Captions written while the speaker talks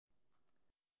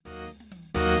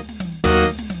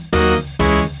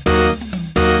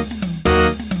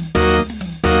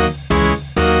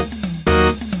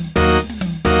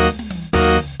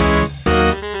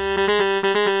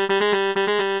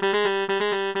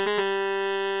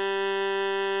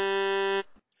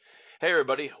Hey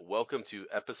everybody, welcome to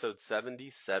episode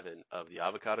 77 of the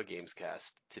Avocado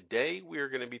Gamescast. Today we are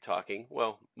going to be talking,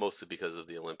 well, mostly because of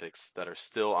the Olympics that are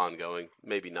still ongoing,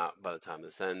 maybe not by the time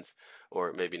this ends,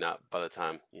 or maybe not by the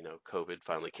time, COVID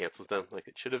finally cancels them like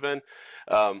it should have been.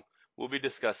 We'll be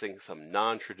discussing some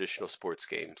non-traditional sports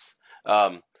games.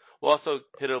 We'll also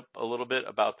hit up a little bit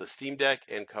about the Steam Deck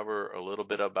and cover a little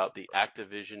bit about the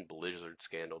Activision Blizzard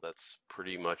scandal that's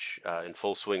pretty much in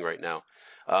full swing right now.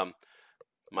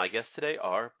 My guests today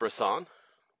are Brasan.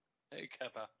 Hey,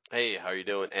 Kappa. Hey, how are you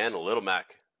doing? And Little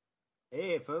Mac.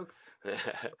 Hey, folks.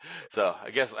 So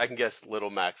I guess I can guess Little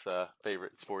Mac's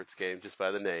favorite sports game just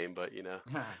by the name, but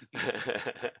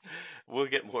we'll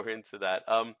get more into that.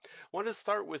 Want to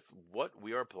start with what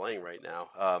we are playing right now.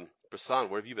 Brasan,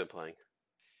 what have you been playing?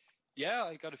 Yeah,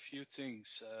 I got a few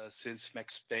things since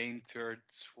Max Payne turned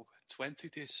 20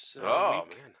 this Oh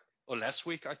week, man. or last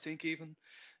week, I think even.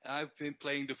 I've been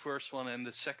playing the first one and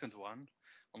the second one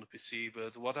on the PC,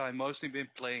 but what I mostly been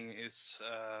playing is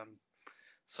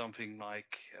something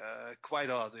like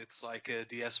quite odd. It's like a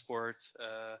DS port,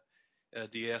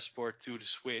 DS port to the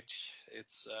Switch.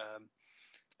 It's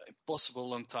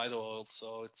Impossible Untitled,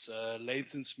 so it's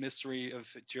Layton's Mystery of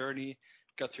Journey,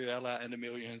 Catriella and the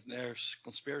Millionaire's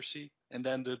Conspiracy, and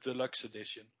then the deluxe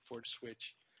edition for the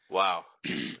Switch. Wow.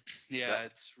 Yeah,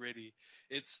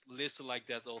 it's listed like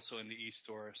that also in the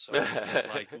e-store, so you get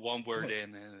like one word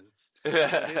in, and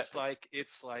it's like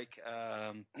a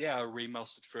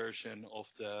remastered version of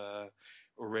the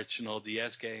original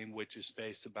DS game, which is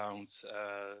based around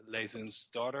Layton's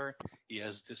daughter. He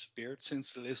has disappeared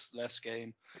since the last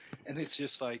game, and it's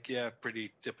just like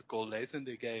pretty typical Layton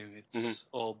the game. Mhm. It's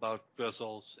all about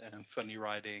puzzles and funny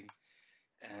writing,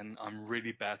 and I'm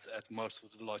really bad at most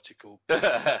of the logical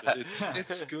puzzles, but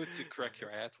it's good to crack your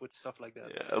head with stuff like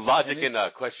that. Yeah, logic And and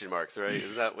it's question marks, right?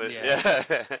 Isn't that what? yeah,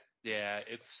 Yeah. yeah,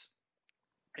 it's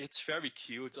very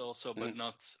cute also, but Mhm.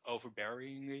 not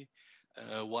overbearingly.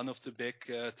 One of the big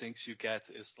things you get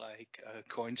is like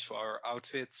coins for our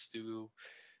outfits to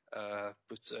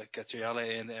put Catriella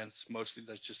in, and it's mostly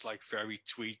that's just like very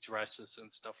tweed dresses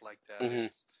and stuff like that. Mhm.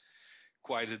 It's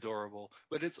quite adorable,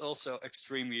 but it's also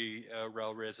extremely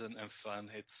well written and fun.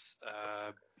 It's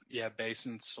based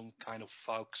in some kind of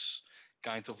folks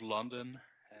kind of London,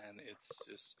 and it's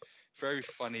just very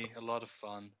funny, a lot of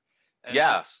fun, and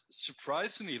Yeah. it's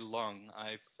surprisingly long.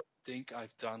 I think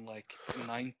I've done like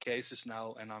 9 cases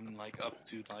now, and I'm like up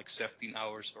to like 17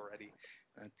 hours already.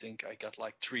 I think I got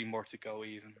like 3 more to go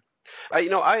even.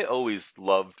 I always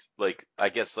loved I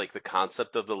guess like the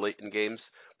concept of the Layton games,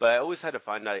 but I always had to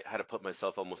find out how to put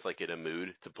myself almost like in a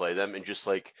mood to play them and just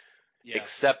like Yeah.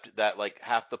 accept that like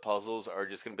half the puzzles are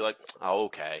just gonna be like, oh,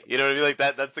 okay, you know what I mean? Like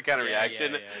that's the kind of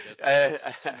reaction.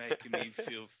 That's making me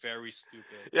feel very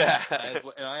stupid. Yeah.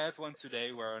 I had one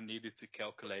today where I needed to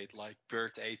calculate like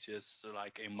birth ages, so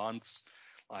like in months.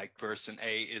 Like person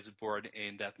A is born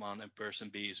in that month, and person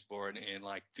B is born in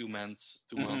like 2 months,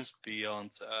 two Hmm. months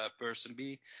beyond person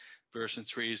B. Person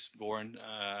 3 is born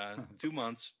 2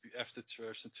 months after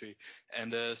person 3,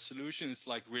 and the solution is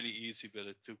like really easy, but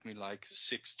it took me like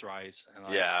 6 tries and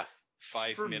like Yeah.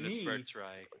 5 minutes per For me,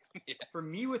 try. Yeah. for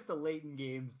me with the Layton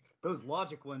games, those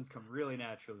logic ones come really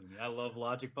naturally to me. I love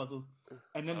logic puzzles,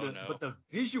 and then Oh but no. the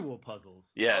visual puzzles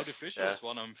Oh, the Yes. Yeah. visuals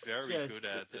one I'm very just good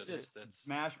at. just That's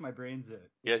smash my brains in.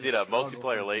 You It's guys a need a struggle for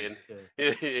multiplayer, me Layton. to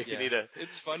You yeah. need a.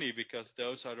 It's funny because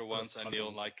those are the put a ones I nail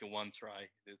puzzle. like in one try.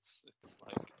 It's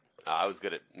like I was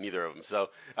good at neither of them, so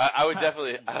I would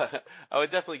definitely, I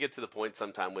would definitely get to the point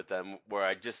sometime with them where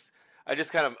I just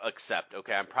kind of accept,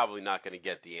 okay, I'm probably not going to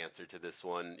get the answer to this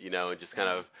one, and just kind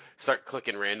mm, of start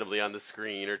clicking randomly on the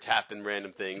screen or tapping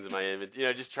random things in my image,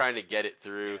 just trying to get it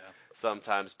through yeah,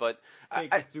 sometimes. But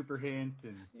Take the super hint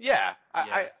and yeah,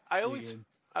 yeah. dig in.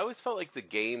 I always felt like the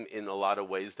game in a lot of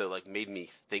ways though like made me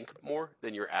think more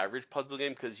than your average puzzle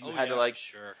game because you Oh had to yeah, for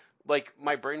sure. like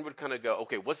my brain would kind of go,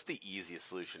 okay, what's the easiest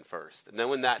solution first? And then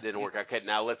when that didn't work, okay,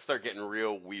 now let's start getting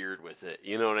real weird with it.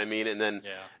 You know what I mean? And then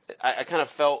Yeah. I kind of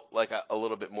felt like a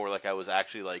little bit more like I was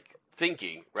actually like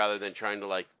thinking rather than trying to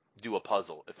like do a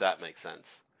puzzle, if that makes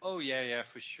sense. Oh yeah,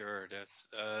 for sure. That's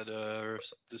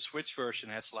the Switch version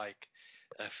has like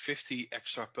 50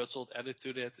 extra puzzles added to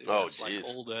it. It Oh, has like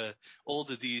jeez. all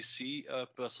the DSC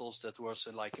puzzles that was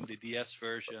like in the DS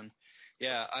version.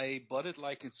 Yeah, I bought it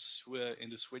like in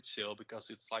the Switch sale because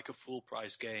it's like a full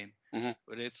price game. Hmm.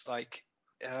 But it's like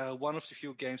one of the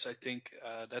few games I think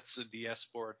that's a DS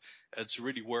port. It's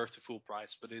really worth the full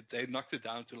price, but they knocked it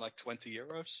down to like 20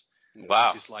 euros, which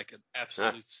Wow. is like an Huh.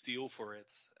 absolute steal for it.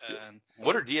 And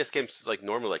What are DS it's games like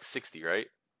normally like 60, right?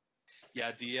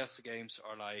 Yeah, DS games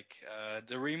are like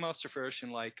the remaster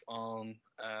version, like on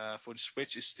for the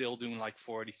Switch, is still doing like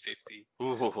 40, 50,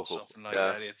 Ooh, something like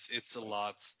yeah. that. It's a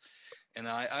lot. And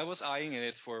I was eyeing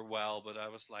it for a while, but I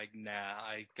was like, nah.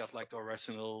 I got like the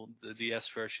original, the DS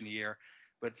version here.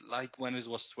 But like when it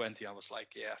was 20, I was like,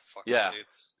 yeah, fuck it. Yeah.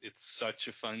 It's such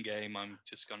a fun game. I'm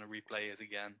just gonna replay it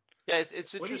again. Yeah,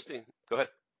 it's What do you interesting. Go ahead.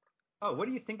 what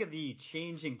do you think of the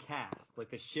change in cast, like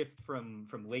the shift from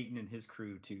Layton and his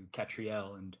crew to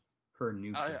Catriel and her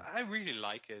new crew? I really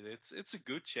like it. It's a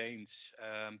good change.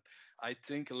 I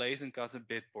think Layton got a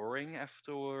bit boring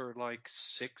after like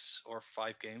 6 or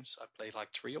 5 games. I played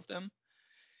like 3 of them,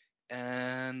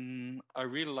 and I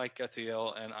really like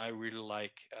Catriel, and I really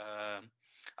like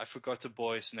I forgot the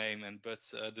boy's name, but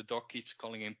the dog keeps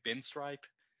calling him Pinstripe,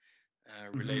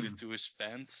 related to his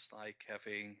pants, like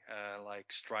having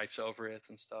like stripes over it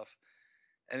and stuff.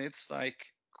 And it's like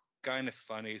kind of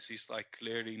funny. She's like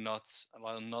clearly not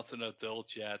an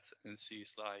adult yet, and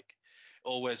she's like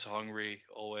always hungry,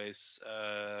 always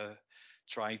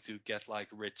trying to get like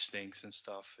rich things and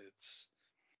stuff.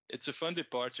 It's a fun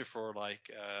departure for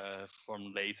like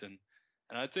from Layton,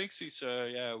 and I think she's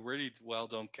a really well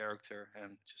done character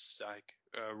and just like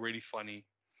really funny.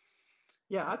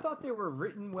 Yeah, I thought they were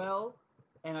written well,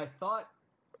 and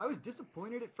I was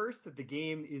disappointed at first that the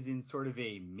game is in sort of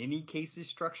a mini cases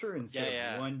structure instead Yeah, of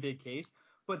yeah. one big case.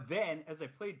 But then, as I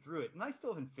played through it, and I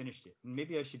still haven't finished it, and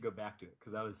maybe I should go back to it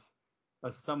because I was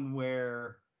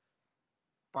somewhere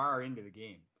far into the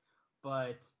game.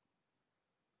 But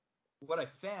what I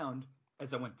found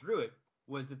as I went through it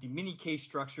was that the mini case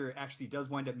structure actually does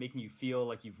wind up making you feel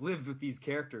like you've lived with these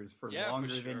characters for Yeah, for longer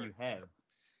than sure. you have.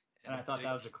 And And I thought they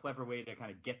that was a clever way to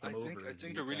kind of get them over I as a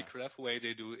think new the really cast. clever way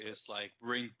they do is like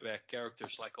bring back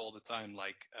characters like all the time,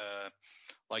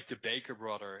 like the Baker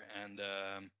brother and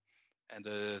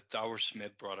the Tower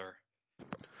Smith brother,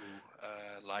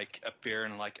 who like appear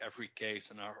in like every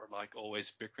case and are like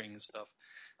always bickering and stuff.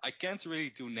 I can't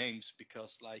really do names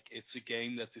because like it's a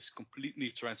game that is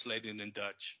completely translated in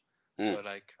Dutch, Hmm. so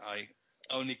like I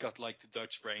only got like the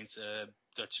Dutch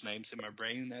names in my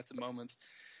brain at the moment.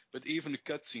 But even the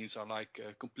cutscenes are like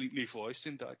completely voiced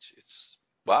in Dutch. It's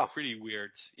Wow. pretty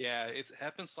weird. Yeah, it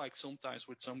happens like sometimes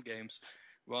with some games.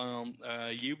 Well,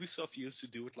 Ubisoft used to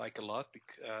do it like a lot.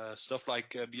 Stuff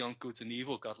like Beyond Good and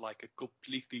Evil got like a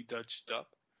completely Dutch dub.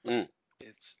 Mm.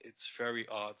 It's very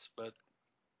odd, but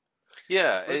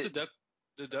Yeah.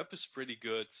 the dub is pretty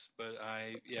good. But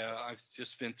I've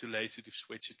just been too lazy to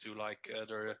switch it to like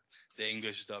the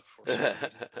English dub for some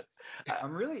reason.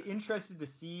 I'm really interested to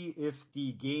see if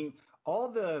all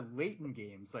the Layton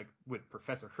games, like with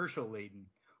Professor Herschel Layton,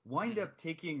 wind up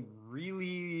taking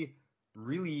really,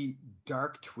 really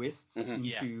dark twists Mhm.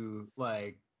 into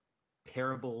like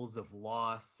parables of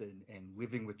loss and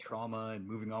living with trauma and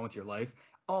moving on with your life.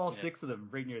 All 6 of them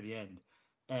right near the end.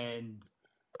 And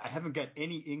I haven't got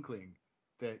any inkling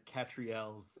that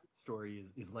Catriel's story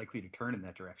is likely to turn in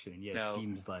that direction. And yet it No,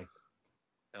 seems like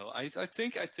no, I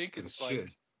think it it's like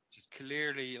should. just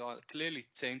clearly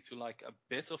aimed to like a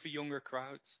bit of a younger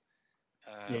crowd.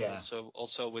 Yeah.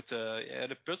 Also with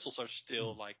the puzzles are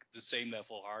still like the same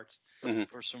level hard Mhm.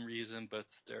 for some reason, but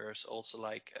there's also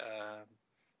like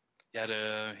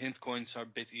the hint coins are a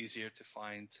bit easier to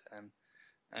find,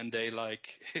 and they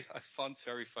like I found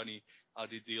very funny how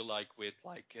they deal like with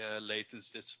like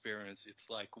Layton's disappearance. It's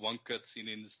like one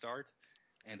cutscene in the start,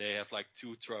 and they have like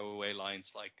 2 throwaway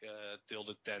lines like till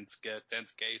the 10th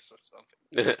case or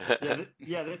something.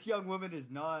 This young woman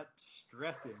is not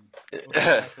stressing over the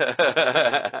fact that her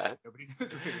father is nobody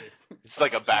knows where he is. It's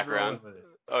like a She's background. rolling with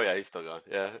it. Oh yeah, he's still gone.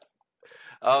 Yeah.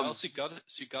 Well, she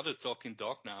got a talking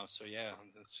dog now, so yeah,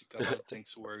 she got other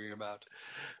things to worry about.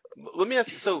 Let me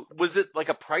ask you. So, was it like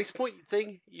a price point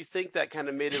thing? You think that kind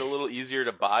of made it a little easier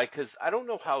to buy? Because I don't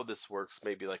know how this works.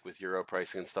 Maybe like with Euro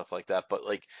pricing and stuff like that. But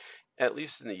like, at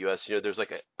least in the U.S., there's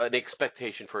like an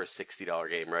expectation for a $60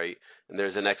 game, right? And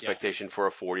there's an Yeah, expectation for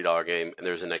a $40 game, and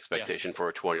there's an yeah. expectation for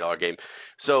a $20 game.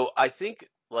 So I think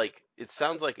like it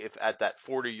sounds like if at that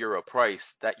 €40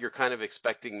 price that you're kind of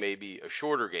expecting maybe a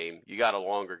shorter game, you got a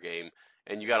longer game,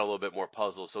 and you got a little bit more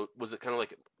puzzle. So was it kind of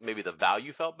like maybe the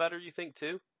value felt better? You think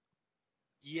too?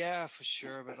 Yeah, for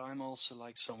sure, but I'm also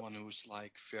like someone who's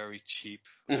like very cheap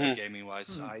Hmm. gaming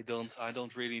wise. I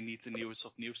don't really need the newest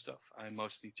of new stuff. I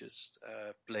mostly just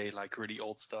play like really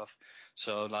old stuff.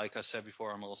 So like I said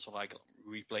before, I'm also like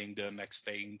replaying the Max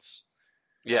Payne's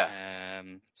Yeah.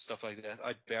 and stuff like that.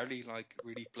 I barely like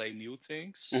really play new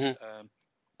things. Hmm.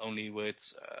 Only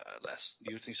with last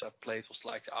new things I played was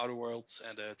like the Outer Worlds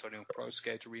and the Tornado Pro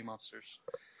Skater remasters.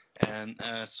 And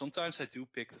sometimes I do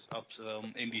pick up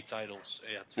some indie titles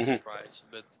at full price,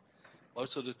 but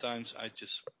most of the times I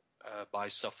just buy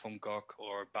stuff from GOG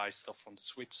or buy stuff from the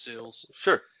Switch sales,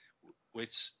 Sure.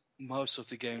 which most of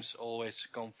the games always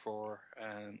come for,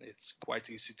 and it's quite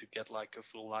easy to get like a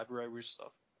full library of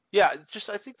stuff. Yeah,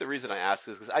 I think the reason I ask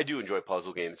is because I do enjoy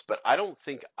puzzle games, but I don't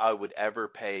think I would ever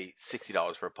pay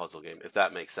 $60 for a puzzle game, if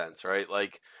that makes sense, right?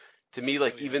 Like, to me,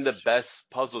 like, even the best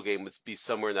puzzle game would be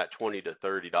somewhere in that $20 to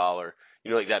 $30,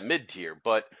 like that mid tier.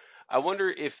 But I wonder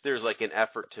if there's like an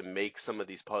effort to make some of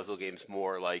these puzzle games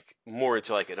more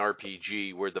into like an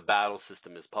RPG where the battle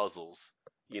system is puzzles,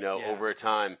 over a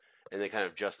time, and they kind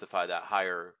of justify that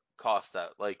higher cost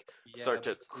that start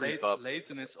to creep up.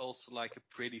 Layton is also like a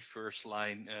pretty first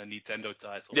line Nintendo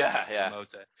title. Yeah.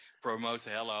 Promote the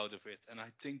hell out of it, and I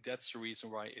think that's the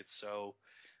reason why it's so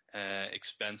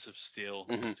expensive still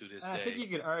to this day. I think you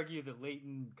could argue that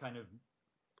Layton kind of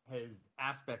has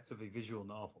aspects of a visual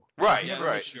novel. Right,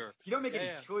 right. Sure. You don't make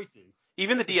any choices.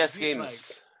 Even the DS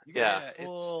games. You get a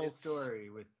full story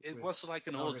with. It was like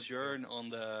an whole journey on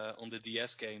the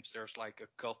DS games. There's like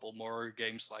a couple more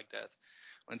games like that.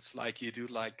 It's like you do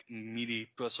like mini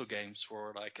puzzle games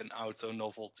for like an auto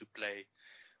novel to play,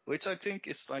 which I think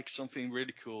is like something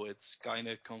really cool. It's kind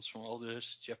of comes from all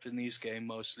this Japanese game,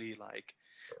 mostly like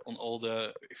on all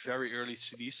the very early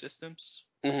CD systems.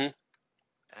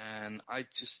 And I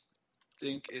just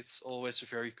think it's always a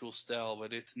very cool style,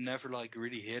 but it never like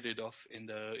really hit it off in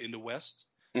the West,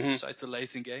 besides the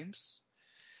Layton games.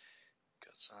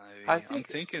 Because I'm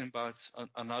thinking about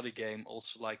another game,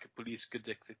 also like a police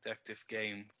detective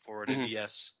game for the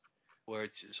DS, where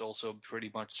it is also pretty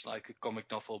much like a comic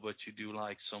novel, but you do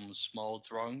like some small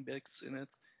drawing bits in it.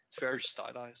 It's very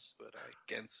stylized, but I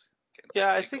can't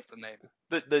I think of the name.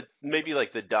 The maybe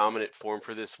like the dominant form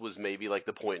for this was maybe like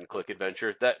the point and click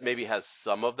adventure that maybe has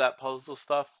some of that puzzle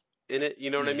stuff in it.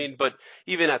 You know what I mean? But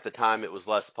even at the time, it was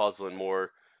less puzzle and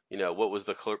more, what was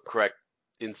the correct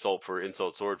insult for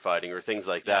insult sword fighting or things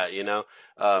like that,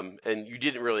 and you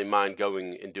didn't really mind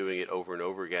going and doing it over and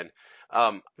over again.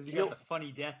 Because you got the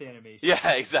funny death animation.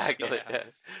 Yeah, exactly.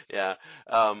 Yeah.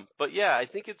 But yeah, I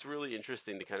think it's really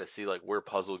interesting to kind of see like where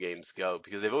puzzle games go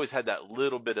because they've always had that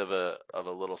little bit of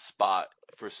a little spot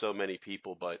for so many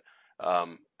people. But I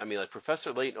mean, like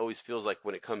Professor Layton always feels like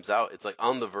when it comes out, it's like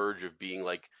on the verge of being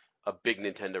like a big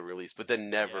Nintendo release, but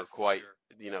then never quite,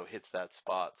 hits that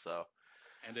spot. So.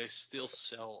 And they still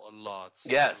sell a lot.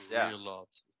 Yes, a real lot.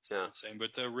 It's insane.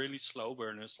 But they're really slow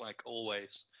burners, like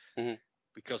always.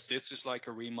 Because this is like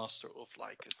a remaster of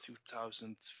like a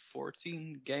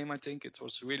 2014 game, I think. It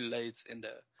was really late in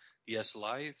the DS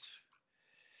Lite.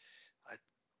 I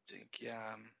think,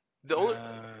 yeah.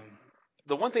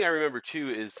 The one thing I remember too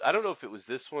is I don't know if it was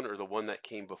this one or the one that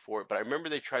came before it, but I remember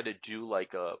they tried to do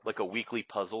like a weekly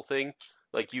puzzle thing.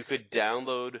 Like you could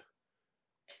download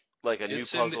like a new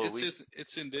puzzle a week.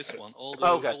 It's in this one. All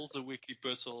the weekly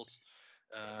puzzles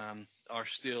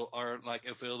are like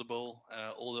available.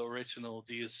 All the original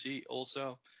DLC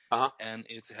also. And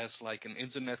it has like an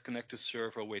internet connected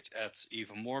server which adds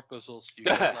even more puzzles. You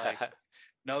get like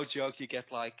no joke, you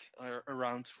get like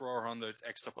around 400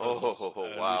 extra puzzles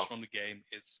loose from the game.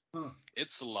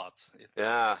 It's a lot.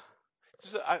 Yeah.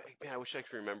 I wish I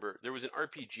could remember. There was an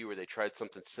RPG where they tried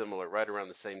something similar right around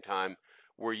the same time,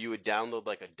 where you would download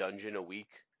like a dungeon a week,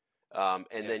 and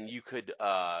then you could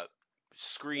not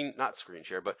screen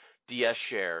share, but DS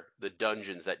share the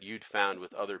dungeons that you'd found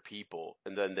with other people,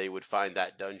 and then they would find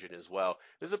that dungeon as well.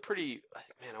 It was a pretty,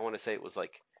 man, I want to say it was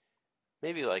like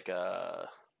maybe like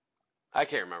I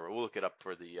can't remember. We'll look it up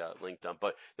for the link dump.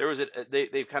 But there was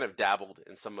they've kind of dabbled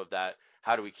in some of that.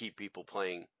 How do we keep people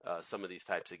playing some of these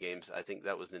types of games? I think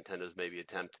that was Nintendo's maybe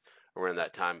attempt around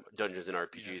that time, Dungeons and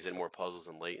RPGs and more puzzles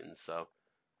and Layton. So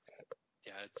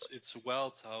yeah, it's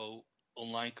wild how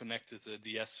online connected the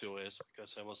DS still is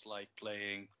because I was like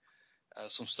playing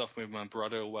some stuff with my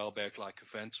brother a while back, like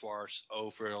Advance Wars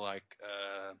over like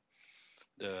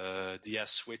the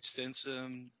DS Switch since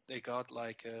they got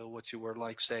like what you were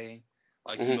like saying.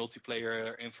 Like the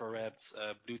multiplayer infrared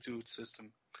Bluetooth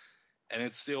system. And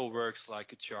it still works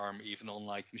like a charm, even on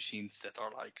like machines that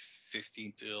are like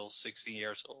 15 to 16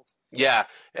 years old. Yeah,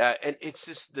 and it's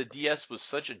just the DS was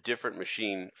such a different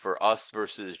machine for us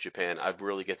versus Japan. I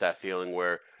really get that feeling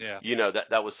where,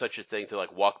 that was such a thing to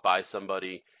like walk by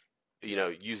somebody,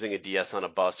 using a DS on a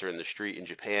bus or in the street in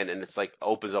Japan, and it's like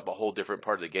opens up a whole different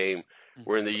part of the game.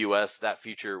 Where in the US, that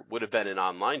feature would have been an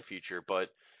online feature, but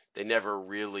they never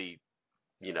really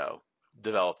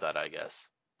develop that, I guess.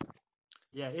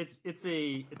 Yeah, it's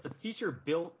a feature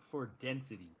built for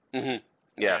density.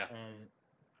 Yeah.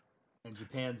 And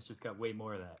Japan's just got way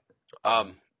more of that.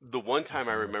 the one time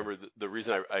I Something like remember, the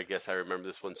reason I guess I remember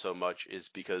this one so much is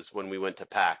because when we went to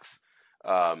PAX,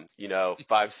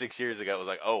 5, 6 years ago, it was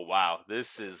like, oh wow,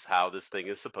 this is how this thing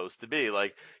is supposed to be.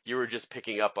 Like you were just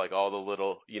picking up like all the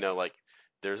little, like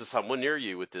there's someone near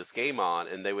you with this game on,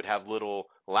 and they would have little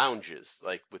lounges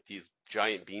like with these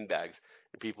giant bean bags,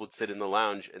 and people would sit in the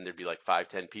lounge, and there'd be like 5,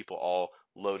 10 people all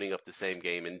loading up the same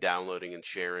game and downloading and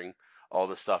sharing all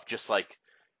the stuff, just like.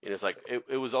 And it's like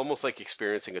it was almost like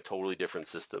experiencing a totally different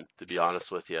system, to be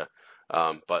honest with you.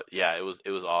 But yeah, it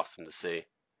was awesome to see.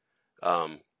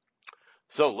 Um,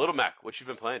 so Little Mac, what you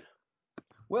been playing?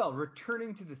 Well,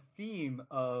 returning to the theme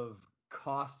of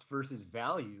cost versus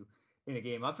value in a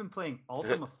game, I've been playing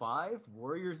Ultima 5,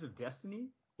 Warriors of Destiny,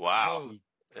 Wow. Oh, the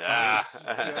Yeah. classic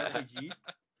CRPG.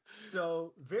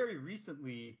 So very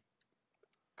recently,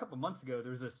 a couple months ago,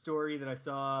 there was a story that I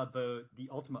saw about the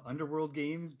Ultima Underworld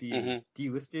games being hmm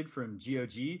delisted from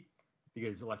GOG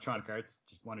because Electronic Arts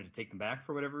just wanted to take them back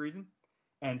for whatever reason.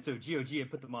 And so GOG had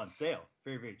put them on sale,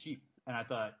 very, very cheap. And I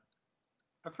thought,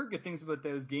 I've heard good things about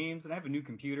those games, and I have a new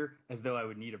computer, as though I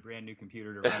would need a brand new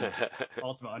computer to run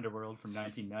Ultima Underworld from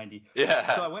 1990. So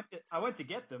Yeah. I went to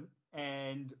get them,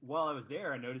 and while I was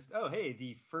there, I noticed, oh hey,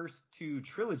 the first two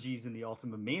trilogies in the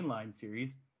Ultima mainline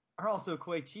series are also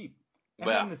quite cheap, and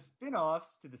Yeah. then the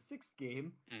spin-offs to the sixth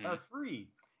game mhm. are free.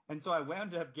 And so I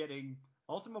wound up getting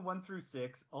Ultima 1 through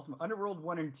 6, Ultima Underworld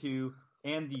 1 and 2,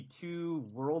 and the two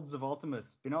Worlds of Ultima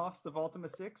spin-offs of Ultima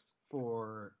 6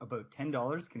 for about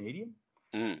 $10 Canadian.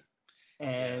 Mm.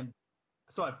 Yeah. And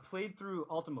so I played through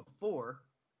Ultima 4,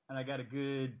 and I got a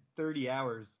good 30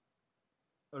 hours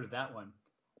out of that one.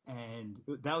 And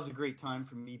that was a great time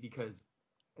for me because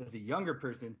as a younger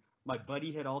person, my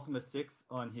buddy had Ultima 6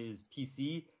 on his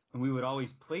PC, and we would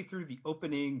always play through the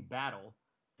opening battle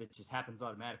that just happens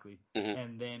automatically, hmm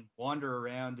and then wander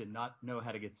around and not know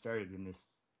how to get started in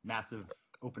this massive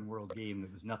open world game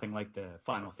that was nothing like the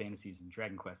Final Fantasies and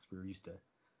Dragon Quests we were used to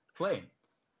playing.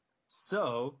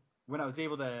 So when I was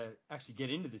able to actually get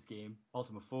into this game,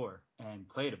 Ultima 4, and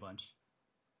play it a bunch,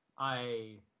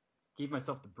 I gave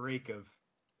myself the break of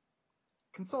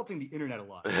consulting the internet a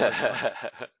lot for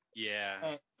advice. Yeah.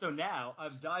 And so now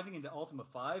I'm diving into Ultima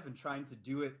 5 and trying to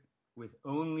do it with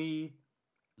only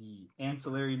the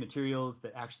ancillary materials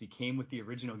that actually came with the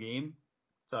original game.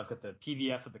 So I've got the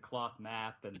PDF of the cloth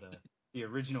map and the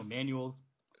original manuals,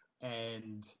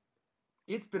 and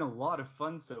it's been a lot of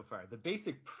fun so far. The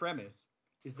basic premise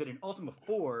is that in Ultima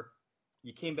 4,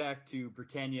 you came back to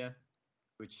Britannia,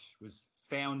 which was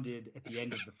founded at the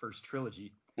end of the first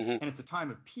trilogy, hmm and it's a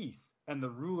time of peace. And the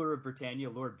ruler of Britannia,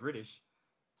 Lord British,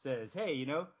 says, hey,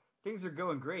 things are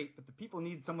going great, but the people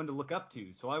need someone to look up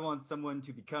to. So I want someone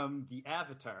to become the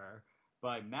Avatar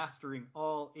by mastering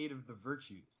all 8 of the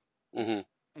virtues. hmm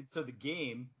And so the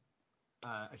game,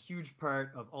 a huge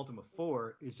part of Ultima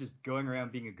 4 is just going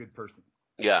around being a good person.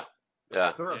 Yeah.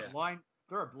 Yeah. There are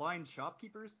Yeah. blind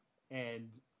shopkeepers, and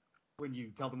when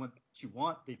you tell them what you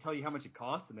want, they tell you how much it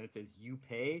costs, and then it says you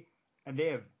pay, and they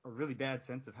have a really bad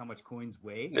sense of how much coins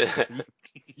weigh. So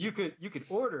you could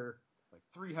order like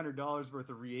 $300 worth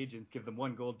of reagents, give them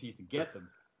 1 gold piece, and get them,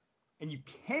 and you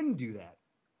can do that,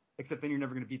 except then you're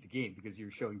never going to beat the game because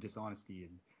you're showing dishonesty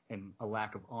and a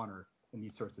lack of honor and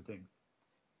these sorts of things.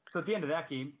 So at the end of that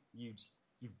game, you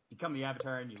become the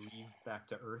Avatar and you leave back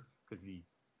to Earth because the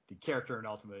character in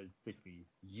Ultima is basically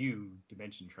you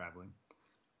dimension traveling.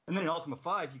 And then in Ultima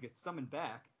 5, you get summoned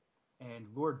back, and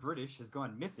Lord British has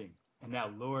gone missing, and now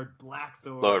Lord Lord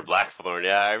Blackthorn. Blackthorn.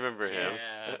 Yeah, I remember him.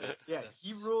 Yeah. Yeah, That's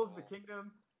he rules the cool.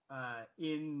 kingdom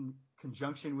in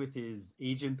conjunction with his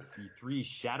agents, the 3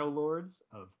 Shadow Lords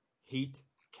of Hate,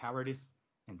 Cowardice,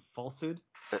 and Falsehood.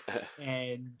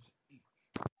 And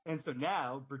so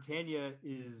now Britannia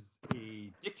is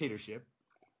a dictatorship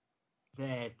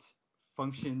that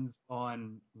functions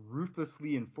on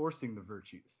ruthlessly enforcing the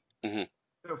virtues. hmm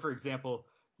So, for example,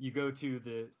 you go to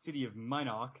the city of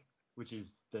Minok, which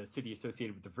is the city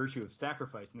associated with the virtue of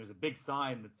sacrifice, and there's a big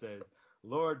sign that says,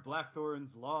 Lord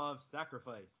Blackthorn's Law of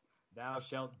Sacrifice. Thou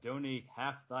shalt donate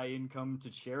half thy income to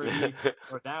charity,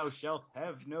 or thou shalt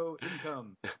have no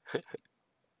income.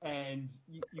 And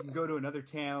you can go to another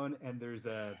town, and there's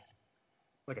a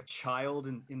child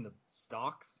in the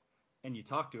stocks, and you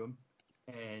talk to him,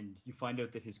 and you find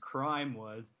out that his crime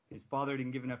was his father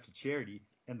didn't give enough to charity,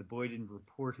 and the boy didn't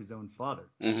report his own father.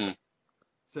 hmm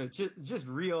So just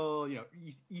real,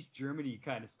 East Germany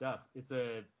kind of stuff. It's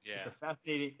a Yeah.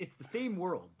 fascinating. It's the same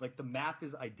world. Like the map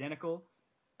is identical,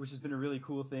 which has been a really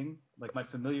cool thing. Like my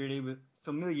familiarity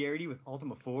with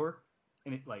Ultima 4,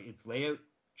 and its layout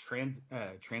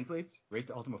translates right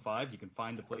to Ultima 5. You can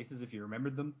find the places if you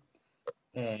remembered them.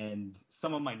 And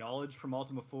some of my knowledge from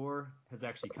Ultima 4 has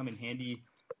actually come in handy.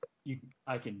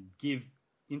 I can give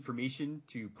information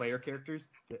to player characters,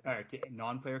 to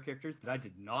non-player characters that I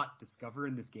did not discover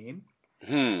in this game.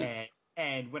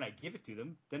 And when I give it to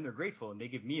them, then they're grateful and they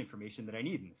give me information that I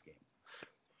need in this game.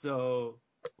 So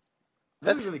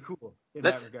that's really cool in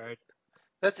that regard.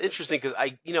 That's interesting because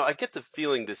I get the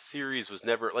feeling this series was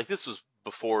never like this was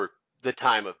before the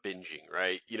time of binging,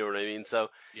 right? You know what I mean? So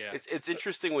Yeah. it's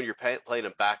interesting when you're playing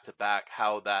them back to back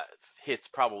how that hits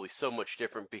probably so much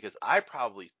different because I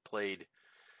probably played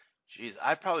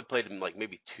them like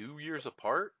maybe 2 years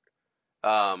apart.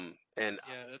 And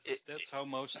yeah, that's how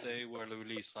most they were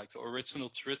released. Like the original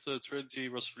trilogy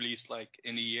was released like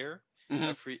in a year,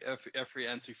 every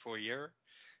entry for a year,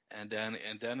 and then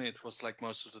it was like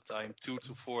most of the time 2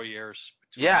 to 4 years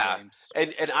between games.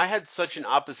 And I had such an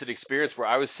opposite experience where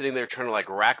I was sitting there trying to like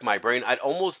rack my brain. I'd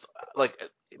almost like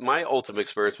my ultimate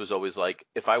experience was always like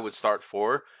if I would start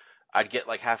 4, I'd get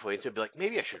like halfway into it and be like,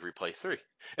 maybe I should replay 3.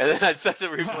 And then I'd start to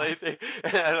replay 3.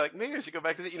 And I'd like, maybe I should go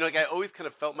back to the, like I always kind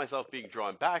of felt myself being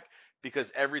drawn back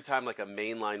because every time like a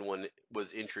mainline one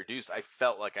was introduced, I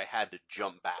felt like I had to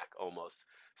jump back almost.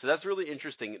 So that's really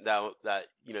interesting now that,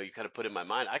 you kind of put in my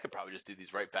mind, I could probably just do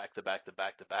these right back to back to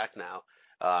back to back now,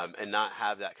 and not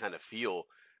have that kind of feel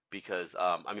because,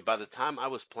 I mean, by the time I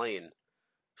was playing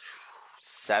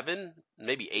 7,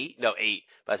 maybe 8. No, 8.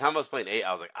 By the time I was playing 8,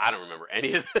 I was like, I don't remember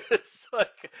any of this.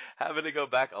 Like having to go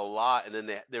back a lot, and then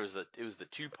it was the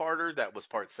 2-parter that was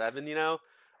part 7. Yeah.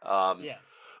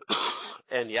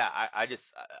 And yeah,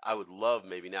 I would love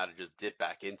maybe now to just dip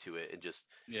back into it and just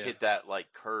hit that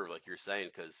like curve, like you're saying,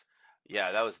 because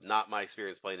yeah, that was not my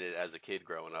experience playing it as a kid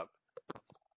growing up.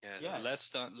 Yeah.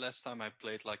 Last time I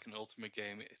played like an Ultimate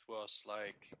game, it was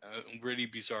like a really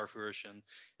bizarre version.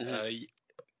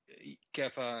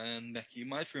 Keva and Mackie, you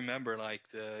might remember like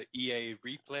the EA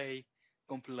Replay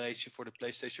compilation for the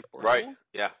PlayStation Portable. Right.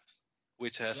 Yeah.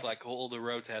 Which has like all the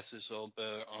road hazards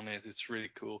on it. It's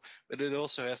really cool. But it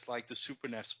also has like the Super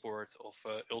NES port of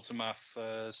Ultima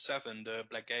 7, the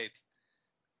Black Gate.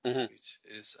 Which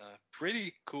is a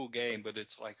pretty cool game, but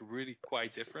it's like really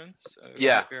quite different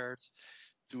compared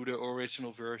to the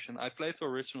original version. I played the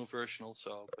original version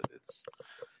also, but it's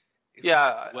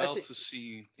to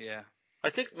see. Yeah. I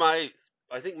think my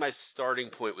starting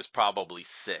point was probably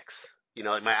 6.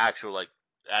 Like my actual like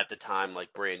at the time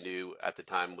like brand new at the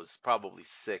time was probably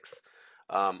 6.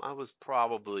 I was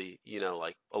probably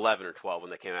like 11 or 12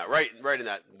 when they came out, right in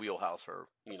that wheelhouse for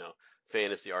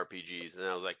fantasy RPGs, and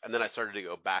I was like, and then I started to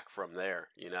go back from there.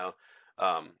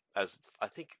 As I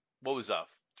think what was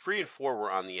 3 and 4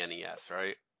 were on the NES,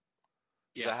 right?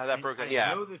 Is that how that broke down?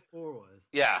 I know that 4 was.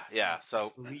 Yeah.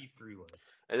 So I believe 3 was.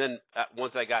 And then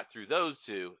once I got through those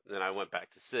 2, then I went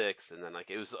back to 6, and then like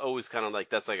it was always kind of like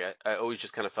that's like I always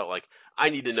just kind of felt like I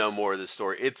need to know more of this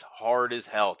story. It's hard as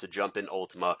hell to jump in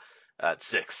Ultima at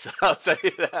 6. I'll tell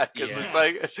you that because it's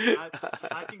like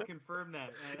I can confirm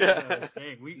that. As I was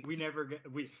saying, we never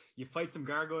you fight some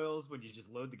gargoyles when you just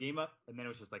load the game up, and then it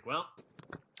was just like, well,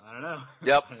 I don't know.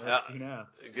 Yep.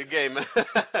 Good game.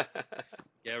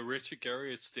 Yeah, Richard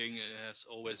Garriott's thing has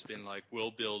always been like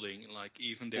world building. Like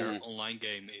even their online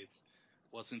game, it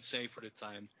was insane for the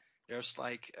time. There was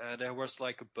like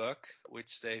a bug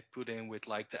which they put in with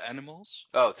like the animals.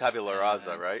 Oh, Tabula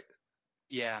Rasa, right?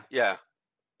 Yeah. Yeah.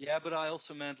 Yeah, but I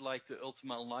also meant like the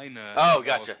Ultima Online. Oh,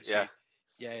 gotcha. Yeah.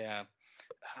 Yeah.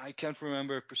 I can't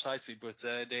remember precisely, but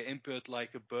they input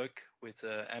like a bug with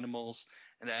animals,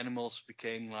 and the animals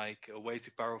became like way too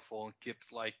powerful and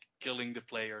kept like killing the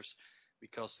players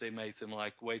because they made them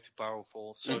like way too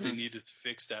powerful. So they needed to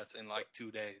fix that in like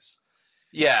 2 days.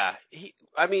 Yeah,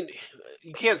 I mean,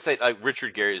 you can't say like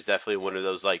Richard Gere is definitely one of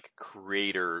those like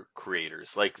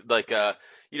creators. Like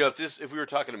if we were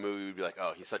talking a movie, we'd be like,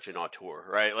 oh, he's such an auteur,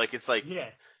 right? Like it's like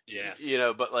yes,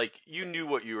 but like you knew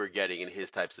what you were getting in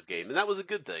his types of game, and that was a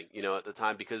good thing, at the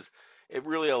time because it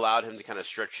really allowed him to kind of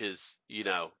stretch his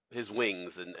his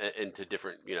wings and into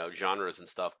different genres and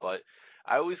stuff. But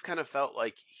I always kind of felt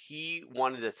like he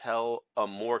wanted to tell a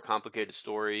more complicated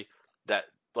story that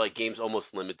like games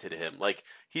almost limited him. Like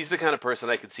he's the kind of person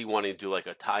I could see wanting to do like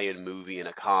a tie-in movie and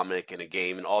a comic and a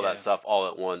game and all that stuff all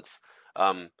at once.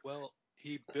 Well,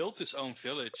 he built his own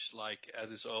village like at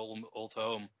his old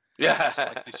home. Yeah.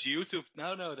 There's like this YouTube.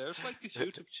 There's like this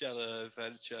YouTube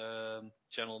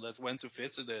channel that went to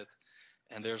visit it,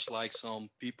 and there's like some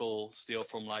people still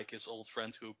from like his old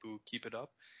friend group who keep it up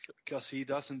because he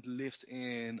doesn't live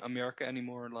in America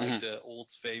anymore. Like the old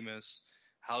famous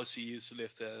house he used to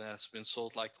live in has been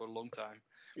sold like for a long time.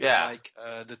 Yeah. Like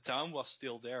the town was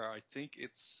still there. I think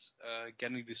it's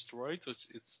getting destroyed. It's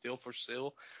still for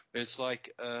sale. But it's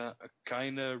like a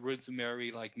kind of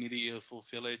rudimentary like medieval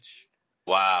village.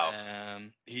 Wow.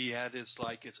 And he had his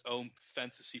own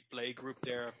fantasy play group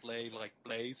there,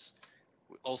 plays,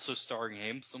 also starring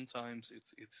him sometimes.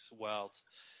 It's wild.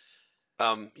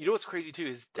 You know what's crazy too?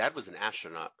 His dad was an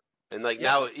astronaut. And like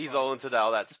Yeah, now that's he's right. all into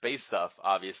all that space stuff,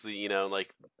 obviously,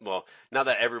 like, well, now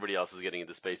that everybody else is getting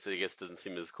into space, I guess it doesn't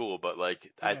seem as cool, but like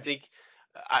I Yeah. think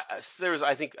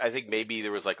I think maybe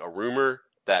there was like a rumor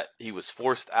that he was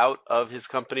forced out of his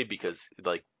company because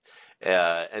like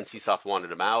NCSoft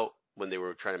wanted him out when they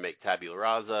were trying to make Tabula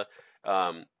Rasa.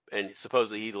 And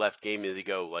supposedly he left gaming to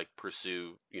go like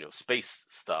pursue, space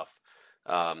stuff.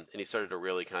 And he started to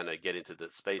really kind of get into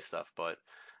the space stuff, but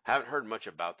haven't heard much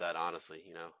about that, honestly.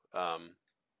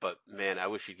 But man, I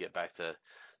wish he'd get back to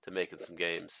making some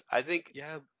games. I think,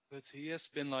 Yeah, but he has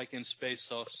been like in space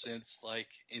stuff since like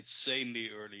insanely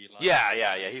early.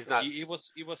 yeah, he's not, He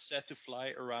was set to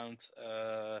fly around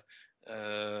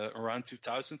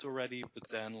 2000 already, but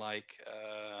then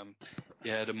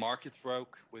the market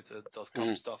broke with the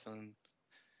 .com stuff, and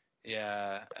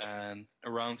and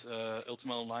around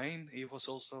Ultima Online he was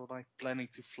also like planning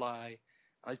to fly.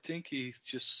 I think he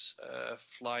just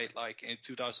fly like in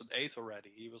 2008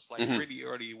 already. He was like really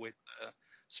early with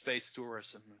space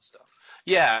tourism and stuff.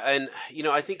 yeah, and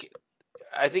I think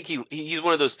he's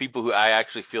one of those people who I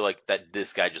actually feel like that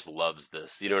this guy just loves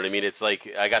this. You know what I mean? It's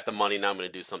like I got the money, now I'm going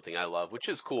to do something I love, which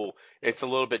is cool. It's a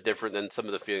little bit different than some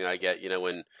of the feeling I get,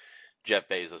 when Jeff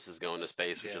Bezos is going to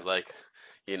space, which is like,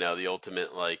 the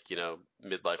ultimate like,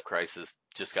 midlife crisis,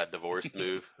 just got divorced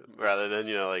move, rather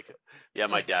than, like, yeah,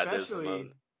 my dad does.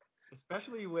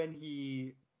 Especially when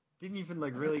he didn't even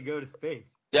like really go to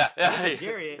space. Yeah,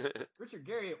 Richard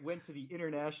Garriott went to the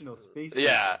International Space Station.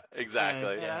 Yeah,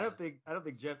 exactly. And I don't think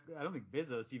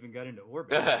Bezos even got into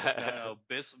orbit. No,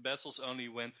 Bezos only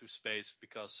went to space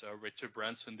because Richard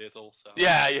Branson did also.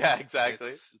 Yeah, exactly.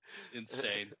 It's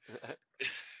insane.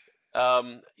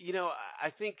 I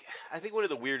think one of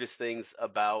the weirdest things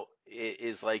about it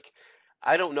is like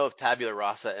I don't know if Tabula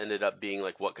Rasa ended up being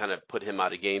like what kind of put him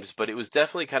out of games, but it was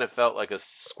definitely kind of felt like a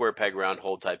square peg round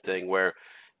hole type thing where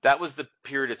that was the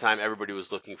period of time everybody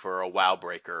was looking for a WoW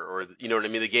breaker, or you know what I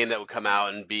mean, the game that would come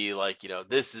out and be like,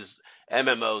 this is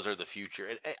MMOs are the future.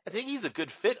 And I think he's a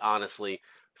good fit, honestly,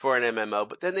 for an MMO.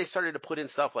 But then they started to put in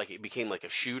stuff like it became like a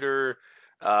shooter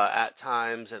at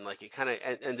times, and like it kind of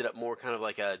ended up more kind of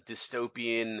like a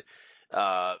dystopian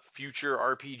future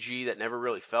RPG that never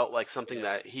really felt like something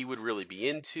that he would really be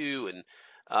into.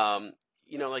 And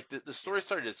like the story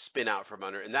started to spin out from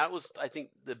under, and that was, I think,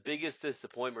 the biggest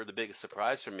disappointment or the biggest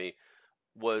surprise for me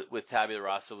was with Tabula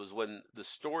Rasa was when the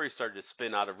story started to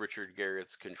spin out of Richard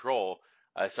Garriott's control.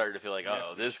 I started to feel like,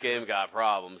 oh, this game got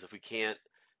problems if we can't,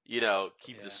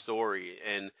 keep the story.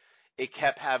 And it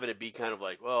kept having to be kind of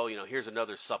like, well, here's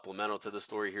another supplemental to the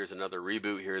story. Here's another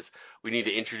reboot. We need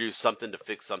to introduce something to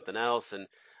fix something else. And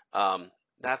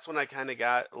that's when I kind of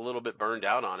got a little bit burned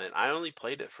out on it. I only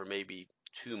played it for maybe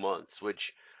 2 months,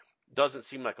 which doesn't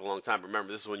seem like a long time.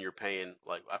 Remember, this is when you're paying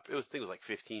like I think it was like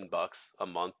 $15 a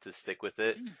month to stick with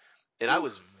it. And I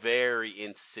was very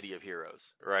into City of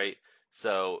Heroes, right?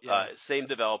 So same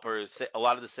developers, a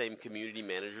lot of the same community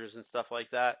managers and stuff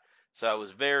like that. So I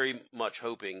was very much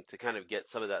hoping to kind of get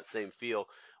some of that same feel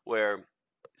where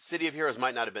City of Heroes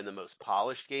might not have been the most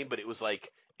polished game, but it was like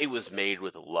it was made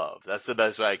with love. That's the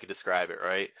best way I could describe it,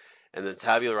 right? And then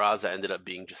Tabula Rasa ended up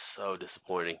being just so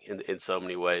disappointing in so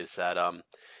many ways that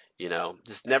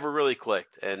just never really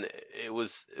clicked. And it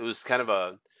was kind of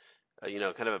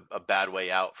a bad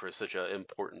way out for such an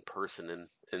important person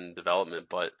in development.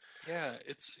 But Yeah,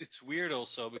 it's weird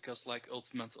also because like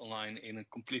Ultimate Online in a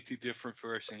completely different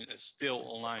version is still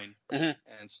online and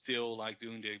still like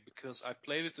doing the, because I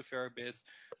played it a fair bit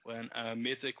when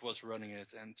Mythic was running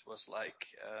it, and it was like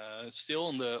still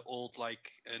on the old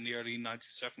nearly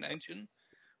 97 engine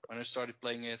when I started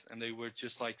playing it, and they were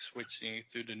just like switching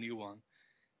it to the new one.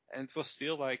 And it was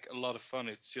still like a lot of fun.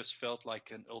 It just felt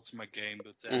like an Ultima game,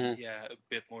 but then a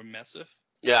bit more massive.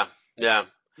 Yeah.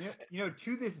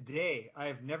 To this day, I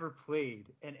have never played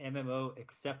an MMO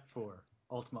except for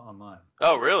Ultima Online.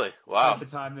 Oh, really? Wow. At the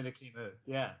time that it came out,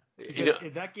 yeah.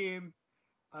 Because that game,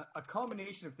 a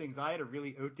combination of things. I had a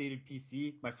really outdated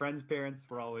PC. My friends' parents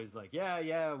were always like,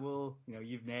 yeah, we'll,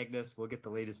 you've nagged us, we'll get the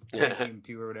latest game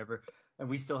 2 or whatever. And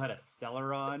we still had a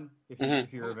Celeron,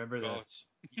 if you remember the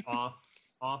off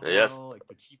model, like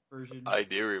the cheap version. I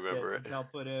do remember it. Intel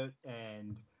put out,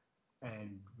 and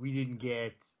we didn't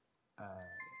get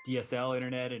DSL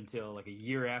internet until like a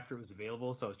year after it was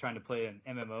available. So I was trying to play an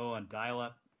MMO on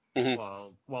dial-up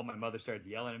while my mother started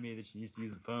yelling at me that she used to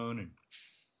use the phone,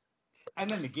 and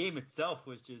then the game itself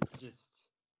was just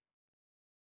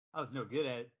I was no good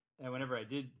at it. And whenever I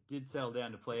did settle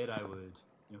down to play it, I would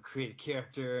create a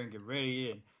character and get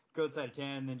ready and go outside of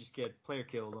town and then just get player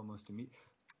killed almost immediately.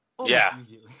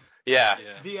 Yeah.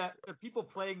 The people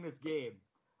playing this game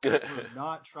were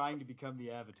not trying to become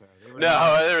the Avatar. They were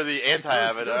they were the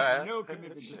anti-Avatar. There's no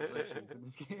commitment to the virtues in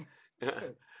this game.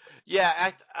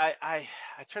 Yeah, I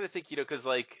try to think, because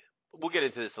like we'll get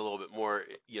into this a little bit more,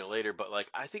 later, but like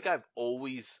I think I've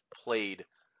always played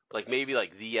like maybe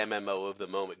like the MMO of the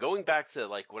moment. Going back to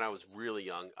like when I was really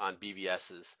young on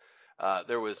BBS's,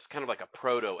 there was kind of like a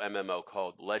proto MMO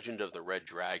called Legend of the Red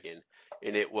Dragon,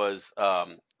 and it was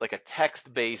like a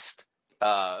text-based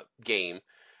game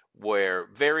where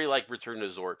very like Return to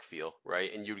Zork feel,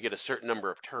 right? And you'd get a certain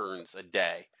number of turns a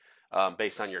day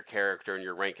based on your character and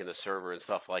your rank in the server and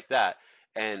stuff like that.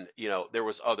 And there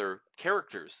was other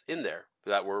characters in there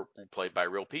that were played by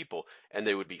real people, and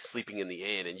they would be sleeping in the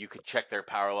inn, and you could check their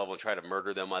power level and try to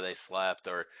murder them while they slept,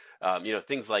 or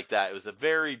things like that. It was a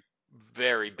very,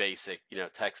 very basic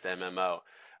text MMO,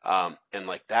 and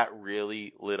like that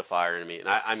really lit a fire in me. And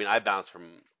I mean I bounced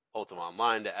from Ultima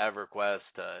Online to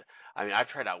EverQuest. I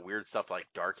tried out weird stuff like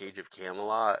Dark Age of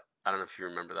Camelot. I don't know if you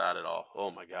remember that at all. Oh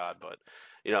my God. But,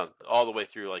 all the way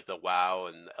through like the WoW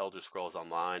and the Elder Scrolls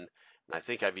Online. And I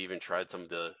think I've even tried some of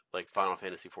the like Final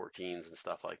Fantasy 14s and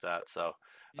stuff like that. So,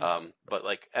 but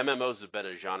like MMOs have been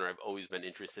a genre I've always been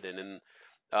interested in.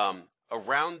 And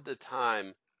around the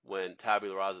time when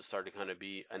Tabula Rasa started to kind of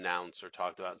be announced or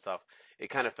talked about and stuff, it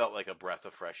kind of felt like a breath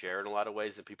of fresh air in a lot of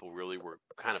ways, and people really were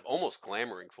kind of almost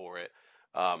clamoring for it,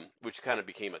 which kind of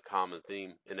became a common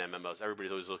theme in MMOs.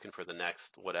 Everybody's always looking for the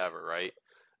next whatever, right?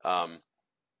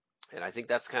 And I think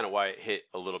that's kind of why it hit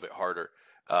a little bit harder,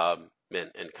 and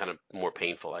kind of more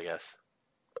painful, I guess.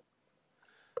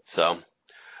 So,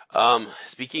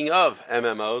 speaking of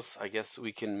MMOs, I guess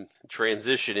we can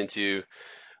transition into,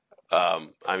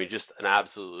 just an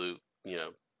absolute,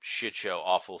 shit show,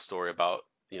 awful story about,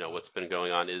 what's been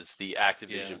going on is the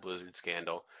Activision Blizzard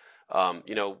scandal.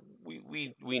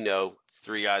 We know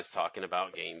three guys talking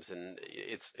about games, and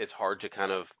it's hard to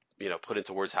kind of, put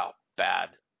into words how bad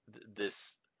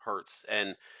this hurts,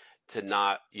 and to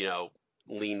not,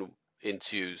 lean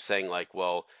into saying like,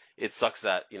 well, it sucks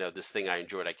that, this thing I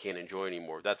enjoyed, I can't enjoy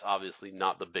anymore. That's obviously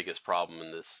not the biggest problem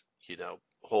in this,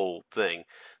 whole thing.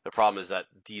 The problem is that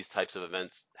these types of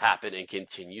events happen and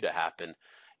continue to happen.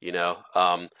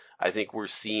 I think we're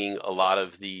seeing a lot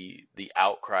of the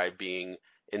outcry being,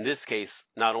 in this case,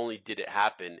 not only did it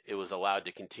happen, it was allowed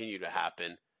to continue to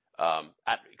happen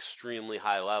at extremely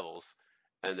high levels.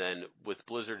 And then with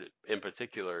Blizzard in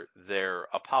particular, their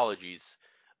apologies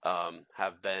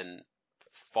have been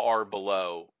far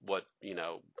below what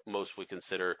most would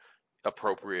consider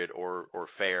appropriate or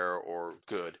fair or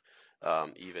good,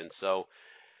 even so.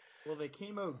 Well, they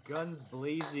came out guns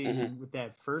blazing with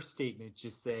that first statement,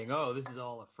 just saying, "Oh, this is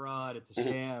all a fraud. It's a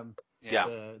sham."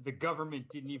 Yeah. The government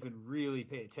didn't even really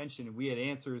pay attention, and we had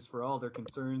answers for all their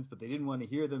concerns, but they didn't want to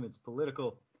hear them. It's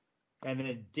political. And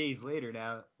then days later,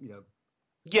 now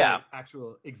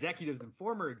actual executives and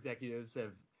former executives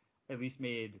have at least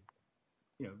made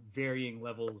varying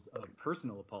levels of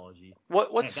personal apology.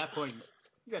 And at that point,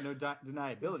 you got no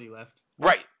deniability left.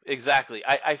 Right. Exactly.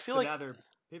 I feel like now they're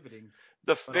pivoting.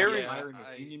 The very hiring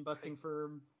a union busting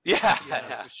firm. Yeah,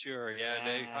 for sure. Yeah,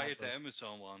 they hired the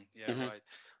Amazon one. Yeah, right.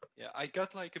 Yeah, I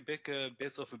got like a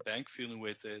bit of a bank feeling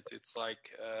with it. It's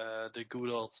like the good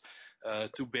old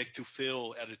too big to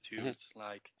fail attitude.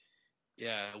 Like,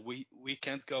 yeah, we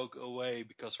can't go away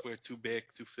because we're too big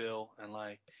to fail, and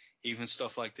like even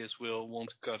stuff like this will want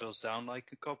to cut us down like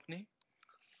a company.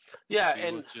 Yeah,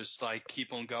 we would just like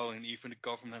keep on going. Even the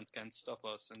government can't stop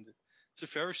us, and it's a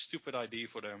very stupid idea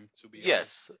for them to be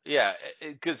honest. Yeah,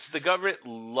 because the government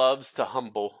loves to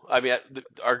humble. I mean,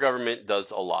 our government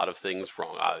does a lot of things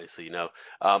wrong, obviously,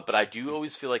 but I do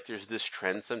always feel like there's this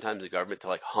trend sometimes in the government to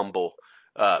like humble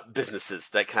businesses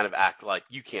that kind of act like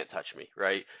you can't touch me,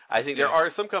 right? I think there are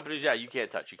some companies, you can't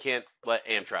touch. You can't let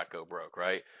Amtrak go broke,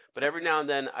 right? But every now and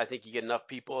then, I think you get enough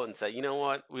people and say, you know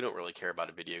what? We don't really care about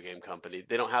a video game company.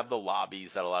 They don't have the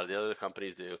lobbies that a lot of the other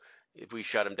companies do. If we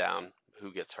shut them down,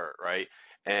 who gets hurt, right?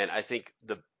 And I think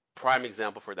the prime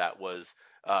example for that was,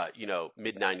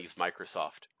 mid 90s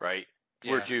Microsoft, right?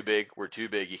 Yeah. We're too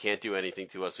big. You can't do anything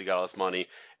to us. We got all this money.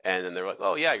 And then they're like,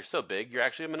 oh yeah, you're so big. You're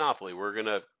actually a monopoly. We're going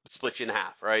to split you in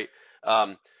half, right?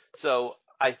 So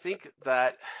I think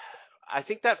that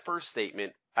first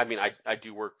statement, I mean, I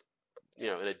do work in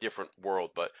a different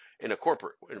world, but in a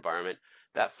corporate environment,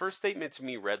 that first statement to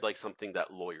me read like something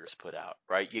that lawyers put out,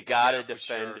 right? You got to for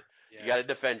defend, sure. you got to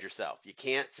defend yourself. You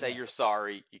can't say Yeah. you're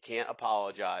sorry, you can't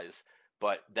apologize,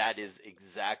 but that is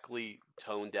exactly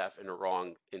tone deaf and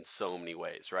wrong in so many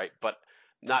ways, right? But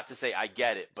not to say I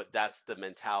get it, but that's the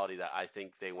mentality that I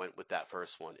think they went with that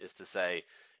first one, is to say,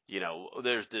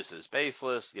 this is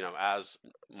baseless, as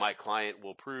my client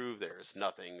will prove, there's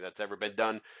nothing that's ever been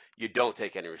done. You don't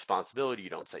take any responsibility, you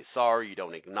don't say sorry, you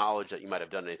don't acknowledge that you might have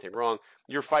done anything wrong.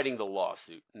 You're fighting the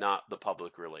lawsuit, not the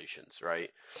public relations, right?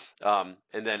 And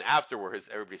then afterwards,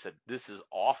 everybody said, this is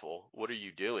awful, what are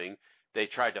you doing? They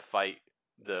tried to fight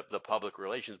the public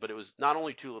relations, but it was not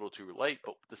only too little too late,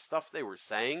 but the stuff they were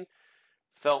saying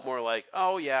felt more like,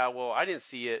 oh yeah, well, I didn't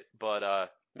see it, but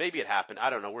maybe it happened. I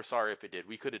don't know. We're sorry if it did.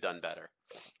 We could have done better,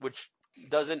 which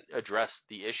doesn't address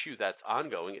the issue that's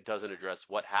ongoing. It doesn't address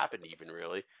what happened even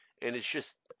really, and it's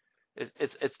just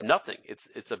it's nothing.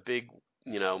 It's a big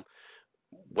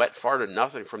wet fart of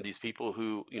nothing from these people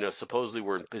who supposedly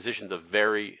were in positions of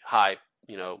very high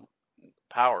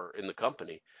power in the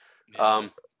company. Yeah.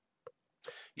 Um,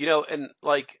 and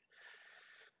like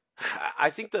I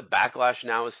think the backlash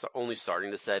now is only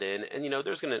starting to set in, and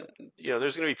there's gonna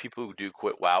be people who do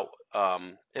quit WoW.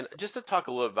 And just to talk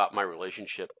a little about my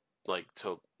relationship, like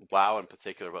to WoW in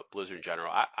particular, but Blizzard in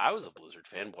general. I was a Blizzard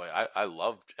fanboy. I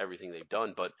loved everything they've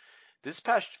done, but this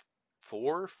past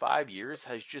 4 or 5 years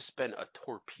has just been a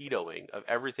torpedoing of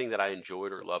everything that I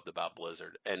enjoyed or loved about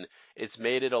Blizzard, and it's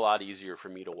made it a lot easier for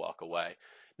me to walk away.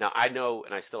 Now I know,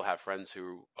 and I still have friends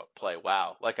who play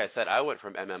WoW. Like I said, I went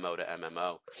from MMO to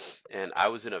MMO, and I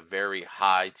was in a very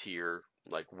high tier,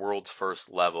 like world's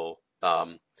first level,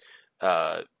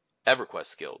 uh,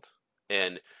 EverQuest guild,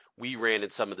 and we ran in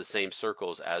some of the same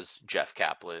circles as Jeff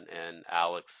Kaplan and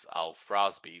Alex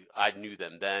Alfrosby. I knew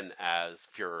them then as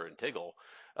Fuhrer and Tiggle.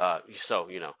 So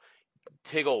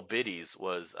Tiggle Biddies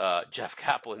was Jeff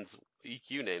Kaplan's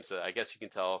EQ name, so I guess you can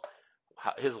tell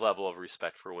his level of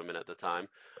respect for women at the time.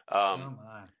 Oh Um,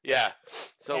 my. yeah.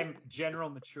 So And general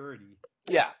maturity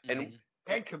yeah, Mhm.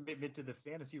 and commitment to the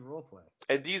fantasy roleplay.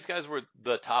 and these guys were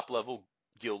the top level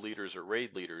guild leaders or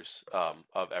raid leaders of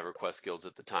EverQuest guilds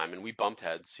at the time, and we bumped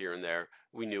heads here and there.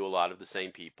 We knew a lot of the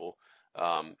same people,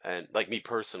 and like me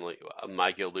personally,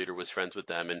 my guild leader was friends with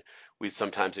them, and we'd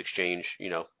sometimes exchange,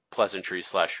 pleasantries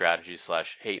slash strategies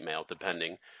slash hate mail,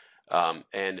 depending.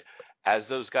 And as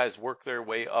those guys worked their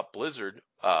way up Blizzard,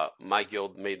 my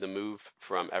guild made the move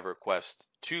from EverQuest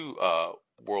to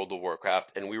World of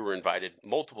Warcraft, and we were invited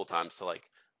multiple times to like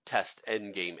test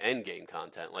end game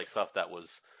content, like stuff that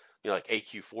was like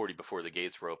AQ40 before the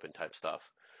gates were open type stuff.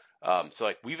 So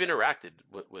like we've interacted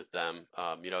with them,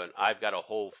 and I've got a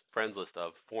whole friends list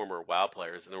of former WoW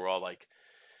players, and they're all like,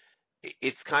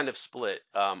 it's kind of split.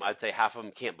 I'd say half of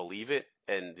them can't believe it,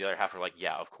 and the other half are like,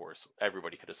 yeah, of course,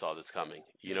 everybody could have saw this coming.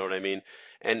 You know what I mean?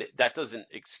 And that doesn't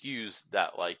excuse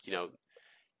that, like,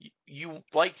 you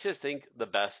like to think the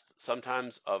best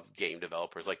sometimes of game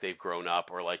developers, like they've grown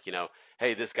up, or like,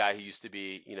 hey, this guy who used to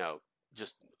be,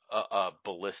 just a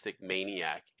ballistic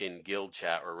maniac in guild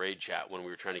chat or raid chat when we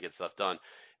were trying to get stuff done.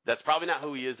 That's probably not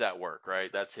who he is at work, right?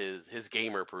 That's his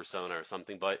gamer persona or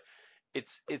something. But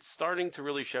it's starting to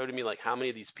really show to me like how many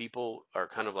of these people are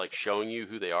kind of like showing you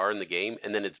who they are in the game,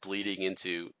 and then it's bleeding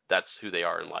into that's who they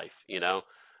are in life.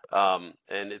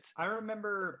 And it's I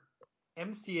remember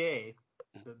MCA,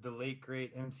 the late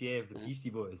great MCA of the Beastie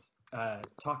Boys,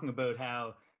 talking about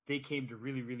how they came to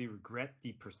really, really regret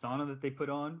the persona that they put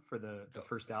on for the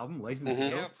first album, License to Mhm.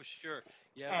 Kill. Yeah, for sure.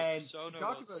 Yeah, And the he persona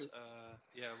talked about was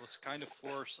it. was kind of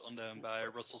forced on them by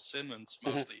Russell Simmons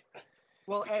Mhm. mostly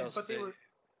Well, because but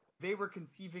they were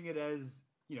conceiving it as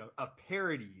a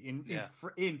parody yeah.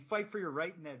 in Fight for Your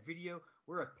Right in that video.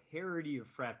 We're a parody of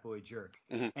Frat Boy Jerks.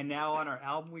 Mhm. And now on our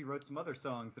album we wrote some other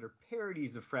songs that are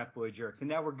parodies of Frat Boy Jerks. And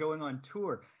now we're going on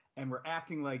tour and we're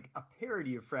acting like a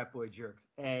parody of Frat Boy Jerks.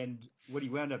 And what he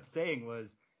wound up saying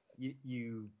was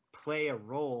you play a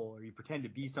role or you pretend to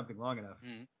be something long enough.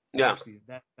 Mhm. Yeah. Actually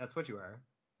that's what you are.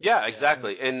 Yeah, Yeah.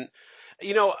 exactly. And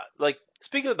like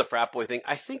speaking of the frat boy thing,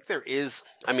 I think there is.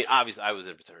 I mean, obviously, I was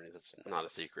in fraternities. That's not a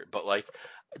secret. But like,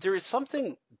 there is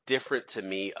something different to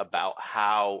me about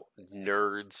how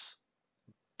nerds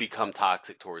become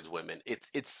toxic towards women.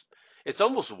 It's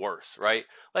almost worse, right?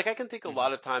 Like I can think a Mhm.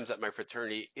 lot of times at my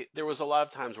fraternity, there was a lot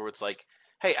of times where it's like,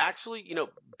 hey, actually,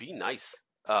 be nice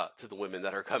to the women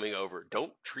that are coming over.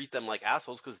 Don't treat them like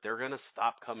assholes because they're gonna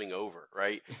stop coming over,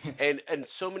 right? And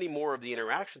so many more of the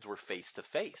interactions were face to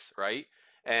face, right?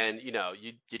 And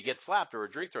you'd get slapped or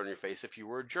a drink thrown in your face if you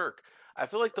were a jerk. I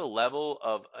feel like the level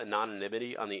of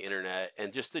anonymity on the internet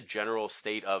and just the general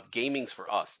state of gaming's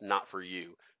for us, not for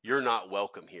you. You're not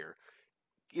welcome here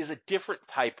is a different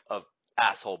type of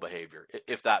asshole behavior,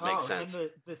 if that makes Oh, and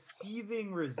sense. the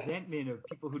seething resentment of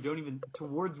people who don't even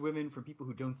towards women from people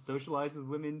who don't socialize with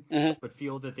women Hmm. but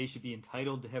feel that they should be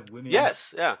entitled to have women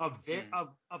Yes, yeah. of their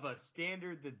of a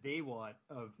standard that they want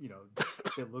of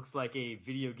that looks like a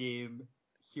video game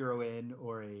heroine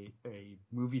or a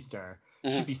movie star Hmm.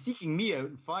 should be seeking me out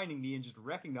and finding me and just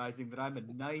recognizing that I'm a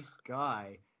nice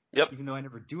guy, Yep. even though I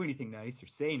never do anything nice or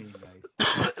say anything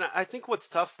nice. And I think what's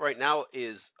tough right now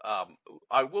is,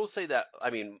 I will say that, I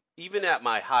mean, even at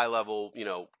my high level,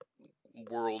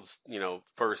 world's,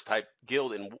 first type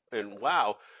guild in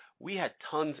WoW, we had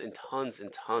tons and tons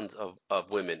and tons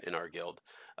of women in our guild.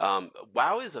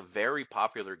 WoW is a very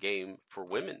popular game for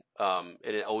women, and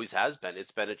it always has been.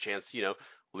 It's been a chance,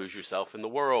 lose yourself in the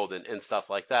world and stuff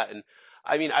like that. And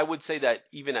I mean, I would say that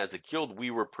even as a guild, we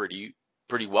were pretty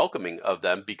welcoming of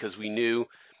them because we knew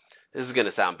this is going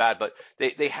to sound bad, but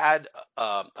they had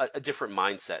a different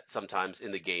mindset sometimes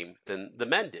in the game than the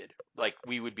men did. Like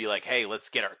we would be like, hey, let's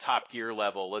get our top gear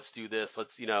level, let's do this,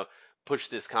 let's push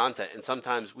this content. And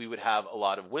sometimes we would have a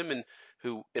lot of women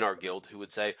who in our guild who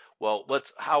would say, well,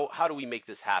 let's how do we make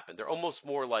this happen? They're almost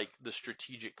more like the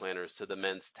strategic planners to the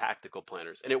men's tactical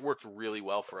planners, and it worked really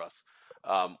well for us.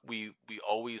 We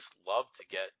always loved to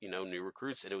get new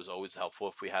recruits, and it was always helpful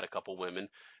if we had a couple women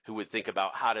who would think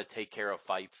about how to take care of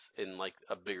fights in like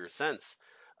a bigger sense.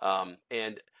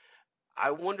 And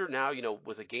I wonder now,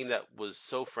 with a game that was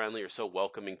so friendly or so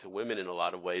welcoming to women in a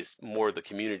lot of ways, more the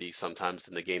community sometimes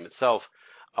than the game itself,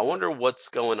 I wonder what's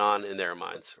going on in their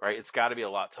minds, right? It's got to be a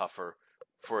lot tougher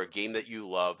for a game that you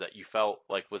love, that you felt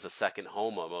like was a second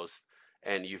home almost,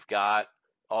 and you've got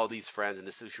all these friends and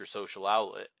this is your social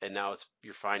outlet, and now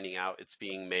you're finding out it's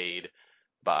being made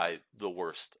by the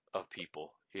worst of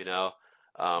people,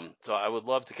 So I would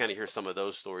love to kind of hear some of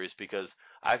those stories because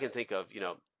I can think of,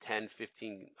 10,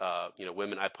 15,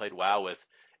 women I played WoW with,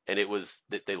 and it was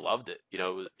that they loved it.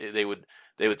 They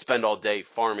would spend all day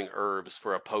farming herbs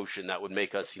for a potion that would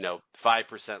make us,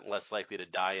 5% less likely to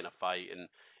die in a fight. And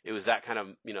it was that kind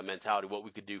of, mentality, what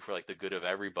we could do for like the good of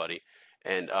everybody.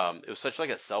 And it was such like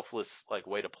a selfless like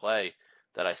way to play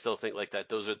that I still think like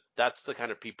that. That's the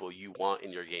kind of people you want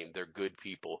in your game. They're good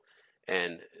people,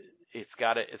 and it's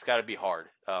gotta be hard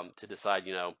to decide,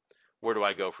 where do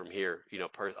I go from here,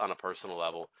 on a personal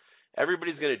level.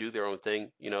 Everybody's going to do their own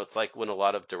thing. It's like when a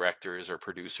lot of directors or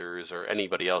producers or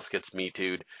anybody else gets Me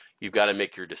Too'd, you've got to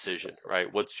make your decision, right?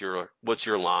 What's your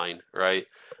line, right?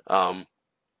 Um,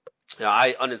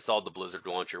 I uninstalled the Blizzard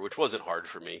launcher, which wasn't hard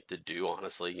for me to do,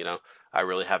 honestly. I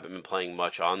really haven't been playing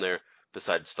much on there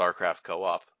besides StarCraft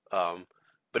co-op.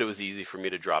 But it was easy for me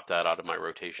to drop that out of my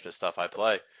rotation of stuff I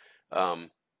play. Um,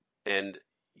 and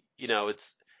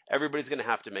it's everybody's going to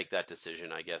have to make that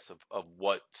decision, I guess, of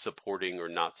what supporting or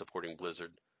not supporting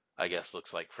Blizzard, I guess,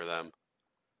 looks like for them.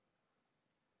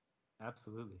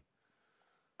 Absolutely.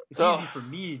 It's So, easy for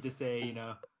me to say,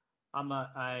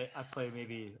 I play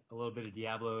maybe a little bit of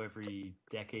Diablo every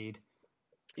decade.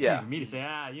 It's easy yeah. for me to say,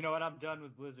 you know what, I'm done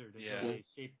with Blizzard until Yeah. they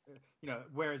shape,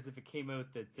 whereas if it came out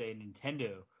that, say,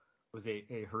 Nintendo was a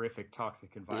horrific,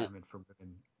 toxic environment for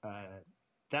women,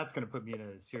 that's going to put me in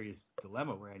a serious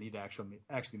dilemma where I need to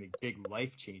actually make big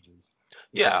life changes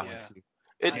if I Yeah. want Yeah. to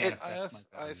It, I it, I manifest have my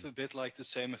I have a values. bit like the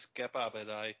same with Kappa, but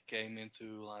I came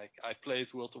into like I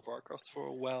played World of Warcraft for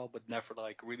a while, but never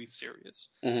like really serious.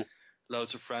 mhm.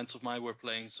 Loads of friends of mine were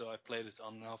playing, so I played it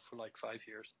on and off for like 5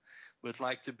 years. But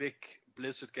like the big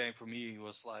Blizzard game for me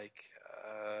was like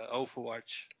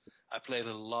Overwatch. I played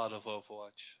a lot of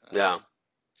Overwatch. Yeah.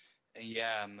 And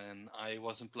yeah, man, I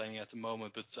wasn't playing at the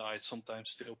moment, but I sometimes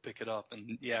still pick it up.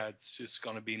 And yeah, it's just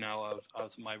gonna be now out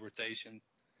of my rotation.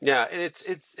 Yeah. And it's,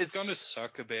 it's, It's gonna it's,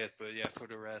 suck a bit, but yeah, for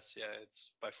the rest, yeah,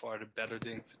 it's by far the better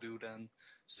thing to do than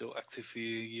still actively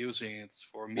using it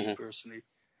for me mhm. personally.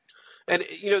 And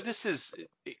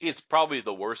it's probably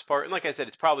the worst part. And like I said,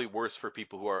 it's probably worse for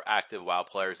people who are active WoW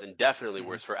players and definitely Hmm.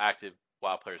 worse for active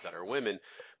WoW players that are women.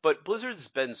 But Blizzard's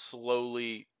been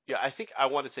slowly, yeah, I think I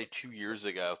want to say 2 years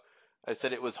ago, I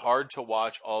said it was hard to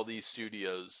watch all these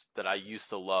studios that I used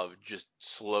to love just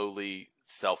slowly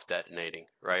self-detonating,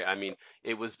 right? I mean,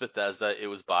 it was Bethesda, it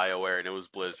was BioWare, and it was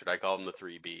Blizzard. I call them the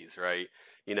three Bs, right?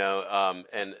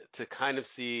 And to kind of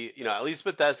see, at least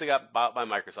Bethesda got bought by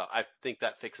Microsoft. I think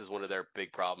that fixes one of their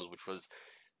big problems, which was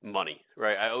money,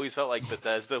 right? I always felt like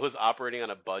Bethesda was operating on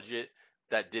a budget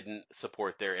that didn't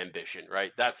support their ambition,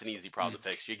 right? That's an easy problem to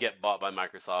fix. You get bought by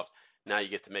Microsoft, now you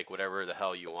get to make whatever the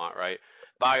hell you want, right?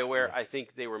 BioWare, Yeah. I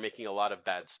think they were making a lot of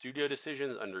bad studio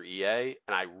decisions under EA,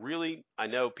 and I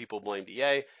know people blamed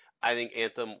EA. I think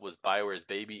Anthem was BioWare's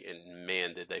baby, and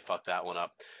man, did they fuck that one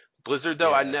up. Blizzard,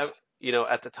 though, I Yeah. never,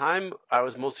 at the time, I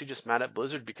was mostly just mad at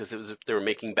Blizzard because they were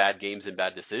making bad games and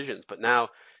bad decisions. But now,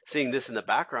 seeing this in the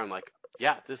background, like,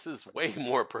 yeah, this is way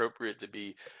more appropriate to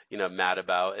be, mad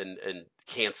about and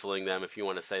canceling them, if you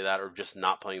want to say that, or just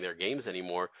not playing their games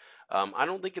anymore. I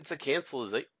don't think it's a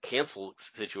cancel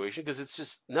situation because it's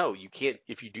just no, you can't.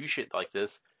 If you do shit like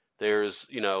this, there's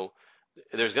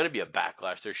there's going to be a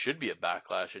backlash. There should be a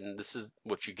backlash, and this is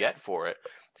what you get for it.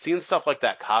 Seeing stuff like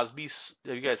that Cosby,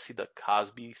 have you guys seen the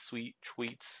Cosby Suite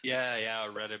tweets? Yeah, I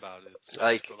read about it. It's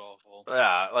Like, god awful.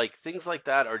 like things like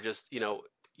that are just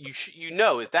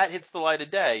if that hits the light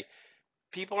of day,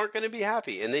 people aren't going to be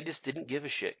happy, and they just didn't give a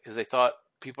shit because they thought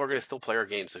people are going to still play our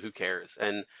game, so who cares?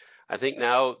 And I think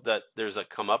now that there's a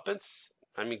comeuppance,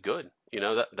 I mean, good.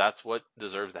 That's what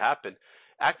deserves to happen.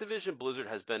 Activision Blizzard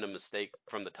has been a mistake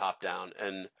from the top down,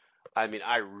 and I mean,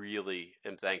 I really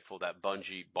am thankful that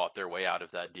Bungie bought their way out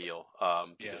of that deal,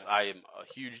 because Yeah. I am a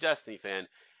huge Destiny fan,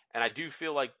 and I do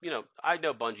feel like, I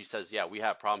know Bungie says, yeah, we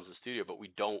have problems in the studio, but we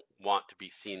don't want to be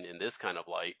seen in this kind of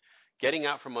light. Getting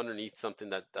out from underneath something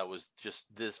that was just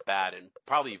this bad and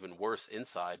probably even worse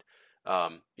inside,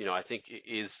 I think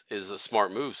is a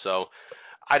smart move. So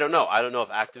I don't know. I don't know if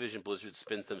Activision Blizzard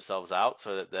spins themselves out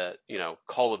so that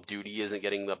Call of Duty isn't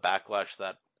getting the backlash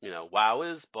that WoW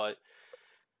is, but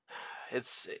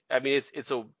it's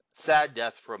a sad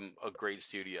death from a great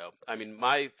studio. I mean,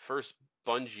 my first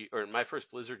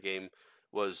Blizzard game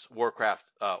was Warcraft,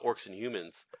 Orcs and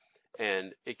Humans,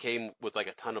 and it came with like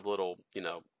a ton of little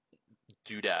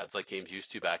doodads like games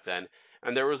used to back then,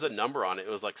 and there was a number on it.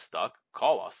 It was like stuck.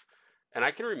 Call us, and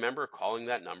I can remember calling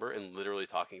that number and literally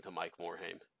talking to Mike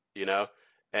Morhaime, you know.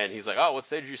 And he's like, "Oh, what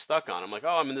stage are you stuck on?" I'm like,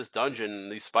 "Oh, I'm in this dungeon.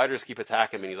 And these spiders keep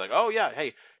attacking me." And he's like, "Oh yeah,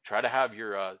 hey, try to have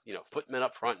your footmen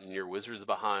up front and your wizards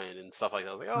behind and stuff like that."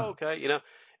 I was like, "Oh, Huh. okay."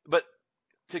 But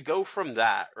to go from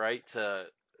that right to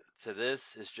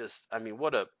this is just, I mean,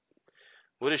 what a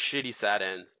shitty sad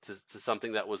end to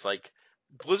something that was like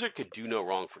Blizzard could do no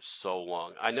wrong for so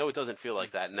long. I know it doesn't feel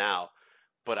like that now,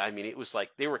 but I mean, it was like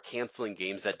they were canceling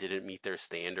games that didn't meet their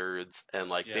standards, and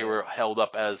like they Yeah. were held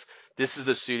up as this is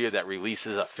the studio that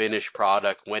releases a finished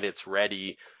product when it's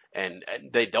ready, and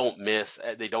they don't miss,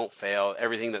 they don't fail.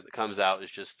 Everything that comes out is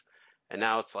just, and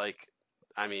now it's like,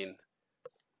 I mean,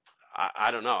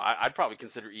 I don't know. I'd probably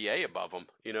consider EA above them.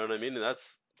 You know what I mean? And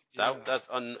Yeah. that's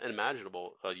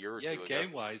unimaginable a year or Yeah, two ago.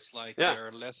 game wise, like Yeah.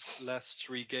 their last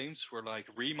three games were like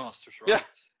remasters, Yeah, right?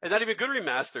 and not even good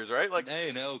remasters, right? Like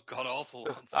No, god awful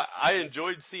ones. I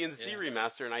enjoyed CNC Yeah.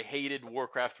 remaster, and I hated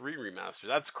Warcraft 3 remaster.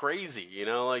 That's crazy,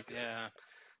 like Yeah.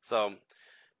 so.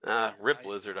 Rip I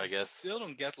Blizzard, I I guess. still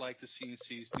don't get like the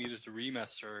CNCs needed to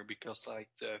remaster because like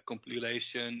the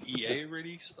compilation EA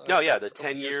released Oh like yeah, the a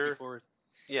couple years 10-year, before it.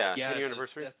 yeah, Yeah, 10-year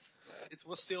anniversary. that's it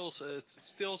was still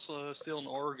in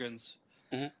organs,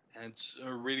 hmm and it's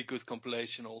a really good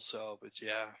compilation also. But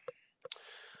yeah,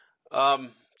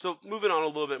 So moving on a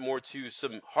little bit more to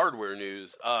some hardware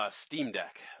news. Steam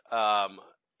Deck.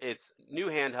 It's new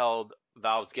handheld.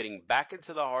 Valve's getting back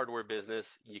into the hardware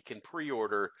business. You can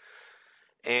pre-order,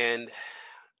 and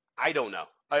I don't know.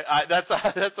 That's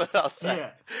that's what I'll say.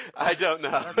 Yeah. I don't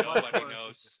know. That's my nobody question.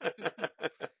 knows.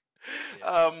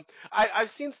 Yeah,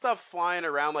 I've seen stuff flying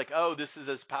around like, oh, this is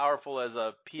as powerful as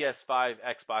a PS5,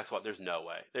 Xbox One. There's no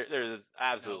way. There's no,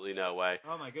 absolutely no way.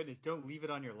 Oh my goodness! Don't leave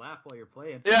it on your lap while you're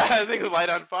playing. Yeah, I think it's light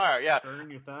on fire. Yeah, Burn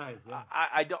your thighs. Yeah.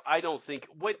 I don't think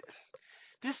what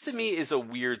this to me is a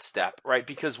weird step, right?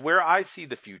 Because where I see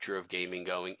the future of gaming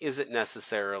going isn't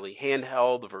necessarily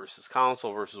handheld versus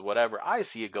console versus whatever. I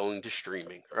see it going to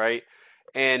streaming, right?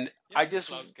 And I yeah, just,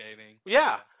 cloud gaming.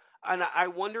 yeah, and I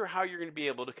wonder how you're going to be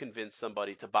able to convince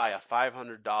somebody to buy a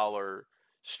 $500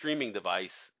 streaming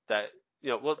device that,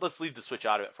 let's leave the Switch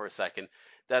out of it for a second.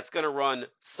 That's going to run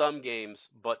some games,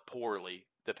 but poorly,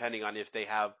 depending on if they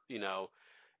have,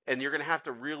 and you're going to have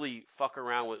to really fuck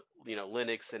around with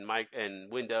Linux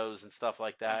and Windows and stuff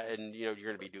like that, and you're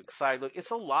going to be doing side look.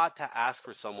 It's a lot to ask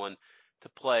for someone to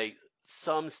play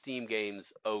some Steam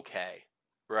games okay,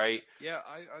 right? Yeah,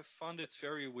 I found it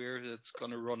very weird that it's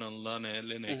gonna run on hmm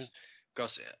Linux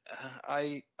because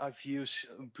I've used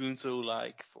Ubuntu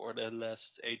like for the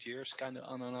last 8 years, kind of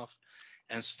on and off,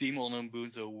 and Steam on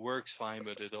Ubuntu works fine,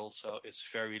 but it also is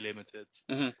very limited.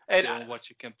 And Still, on what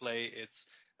you can play, it's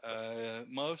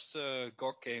most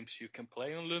GOG games you can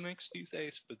play on Linux these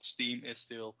days, but Steam is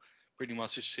still pretty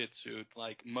much a shit suit.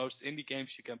 Like most indie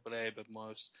games you can play, but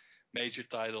most major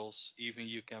titles, even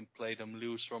you can play them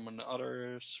loose from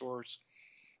another source.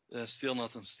 Still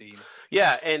not on Steam.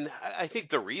 Yeah, and I think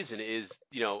the reason is,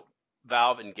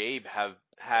 Valve and Gabe have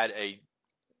had a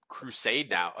crusade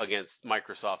now against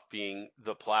Microsoft being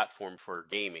the platform for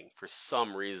gaming for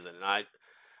some reason. And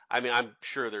I mean, I'm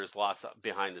sure there's lots of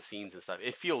behind the scenes and stuff.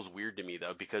 It feels weird to me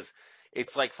though, because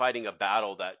it's like fighting a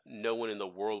battle that no one in the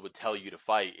world would tell you to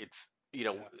fight. It's,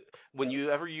 Yeah. when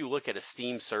you look at a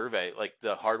Steam survey, like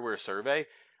the hardware survey,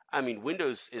 I mean,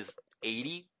 Windows is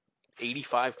 80,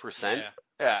 85%.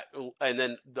 Yeah, and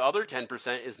then the other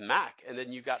 10% is Mac, and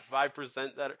then you got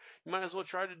 5% that you might as well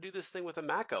try to do this thing with a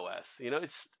Mac OS.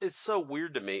 It's so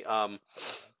weird to me.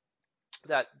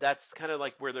 That's kind of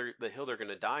like where the hill they're going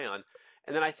to die on.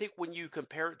 And then I think when you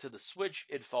compare it to the Switch,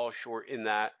 it falls short in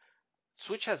that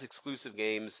Switch has exclusive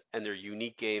games and they're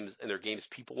unique games and they're games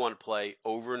people want to play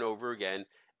over and over again,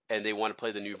 and they want to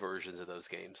play the new versions of those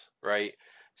games, right?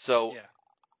 So Yeah.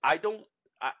 I don't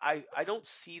I don't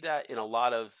see that in a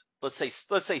lot of, let's say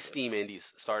Steam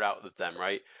indies start out with them,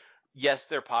 right? Yes,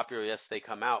 they're popular. Yes, they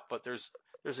come out, but there's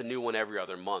a new one every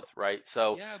other month, right?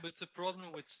 So Yeah, but the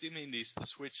problem with Steam Indies, the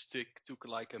Switch took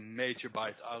like a major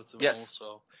bite out of yes,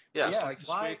 also. yeah, Because Yeah, like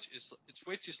why-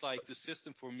 Switch is like the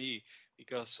system for me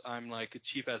because I'm like a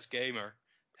cheap ass gamer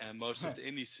and most of the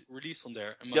indies release on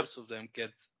there and Yep. most of them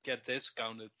get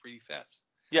discounted pretty fast.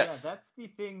 Yeah, yes, that's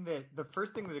the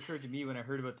first thing that occurred to me when I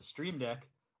heard about the Steam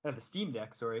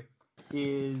Deck, sorry,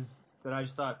 is that I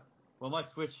just thought, well, my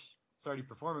Switch is already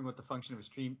performing what the function of a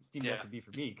Steam Deck Yeah. would be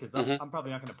for me, because Mhm. I'm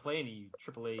probably not going to play any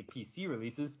AAA PC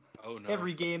releases. Oh no.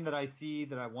 Every game that I see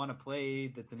that I want to play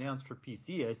that's announced for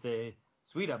PC, I say,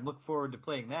 sweet, I'm looking forward to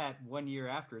playing that 1 year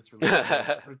after it's released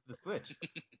for the Switch.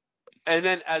 And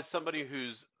then as somebody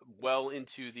who's well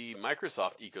into the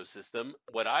Microsoft ecosystem,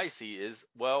 what I see is,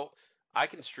 well, I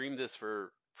can stream this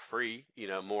for free,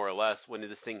 more or less. When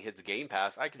this thing hits Game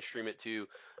Pass, I can stream it to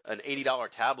an $80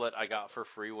 tablet I got for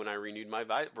free when I renewed my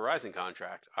Verizon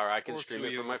contract, or I can stream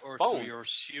it from my or phone. to your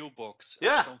Shield box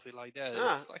Yeah. or something like that.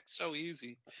 Yeah. It's like so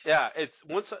easy. Yeah, it's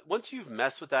once you've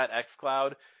messed with that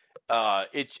xCloud,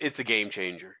 it's a game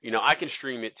changer. I can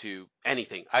stream it to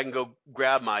anything. I can go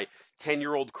grab my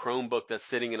 10-year-old Chromebook that's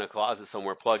sitting in a closet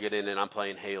somewhere, plug it in, and I'm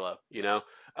playing Halo.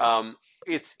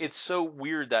 It's so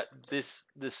weird that this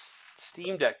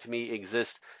Steam Deck to me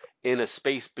exists in a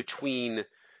space between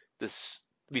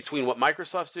what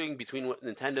Microsoft's doing, between what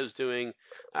Nintendo's doing,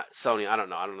 Sony. I don't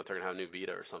know if they're gonna have a new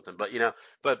Vita or something,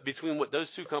 but between what those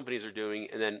two companies are doing,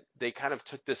 and then they kind of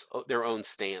took this their own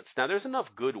stance. Now there's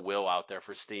enough goodwill out there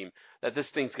for Steam that this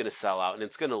thing's gonna sell out and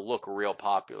it's gonna look real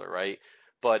popular, right?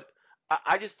 But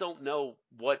I just don't know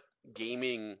what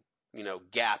gaming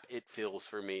gap it fills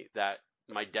for me that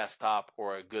my desktop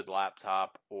or a good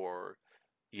laptop or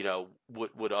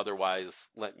would otherwise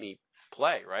let me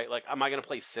play, right? Like, am I going to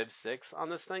play Civ 6 on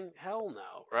this thing? Hell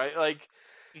no, right? Like,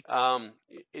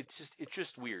 it's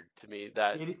just weird to me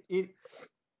that It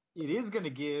is going to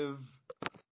give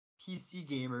PC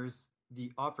gamers the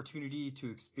opportunity to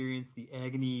experience the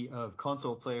agony of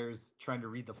console players trying to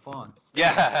read the fonts.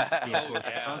 yeah, Oh,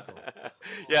 yeah. Console.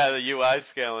 yeah, the UI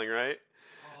scaling, right?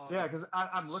 Yeah, because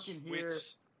I'm looking here.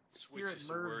 Switch here at is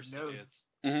the Merv's worst notes. idiots.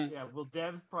 Mm-hmm. Yeah, will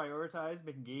devs prioritize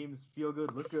making games feel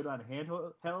good, look good on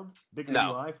handheld? Bigger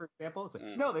No. UI, for example? It's like,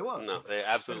 no, they won't. No, they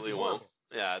absolutely won't.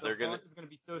 Yeah, The they're gonna. font is going to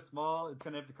be so small, it's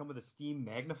going to have to come with a Steam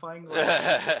magnifying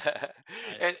glass.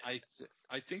 And-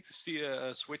 I think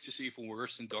the Switch is even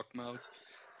worse in dock mode.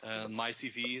 My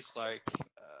TV is like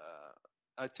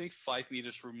I think 5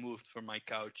 meters removed from my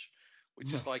couch,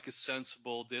 which is like a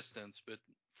sensible distance, but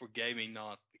for gaming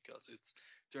not, because it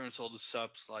turns all the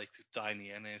subs like too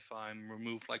tiny, and if I'm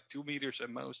removed like 2 meters at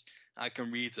most, I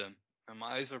can read them. And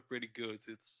my eyes are pretty good.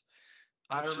 It's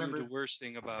I absolutely remember- the worst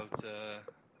thing about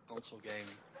console gaming.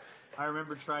 I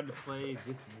remember trying to play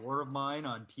This War of Mine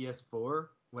on PS4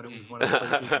 when it was one of the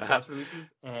PlayStation Plus releases,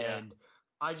 and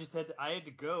I had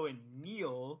to go and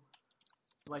kneel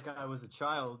like I was a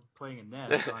child playing a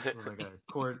NES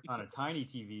on a tiny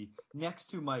TV next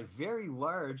to my very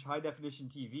large high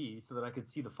definition TV so that I could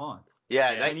see the fonts.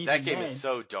 Yeah, And that even game then, is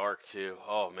so dark too.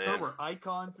 Oh there man. were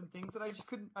icons and things that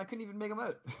I couldn't even make them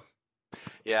out.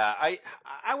 Yeah,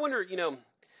 I wonder,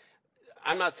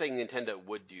 I'm not saying Nintendo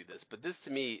would do this, but this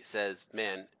to me says,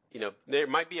 man, there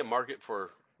might be a market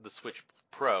for the Switch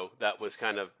Pro that was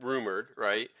kind of rumored,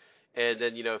 right? And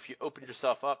then, if you open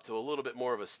yourself up to a little bit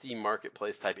more of a Steam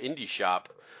Marketplace type indie shop,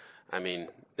 I mean,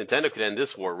 Nintendo could end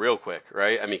this war real quick,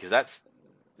 right? I mean, because that's,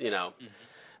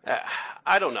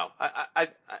 I don't know.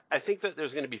 I think that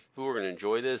there's going to be people who are going to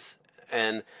enjoy this,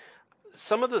 and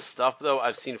some of the stuff though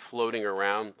I've seen floating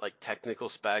around, like technical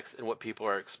specs and what people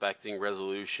are expecting,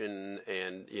 resolution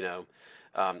and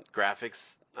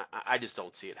Graphics, I just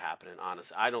don't see it happening,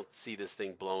 honestly. I don't see this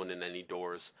thing blowing in any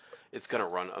doors. It's going to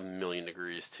run a million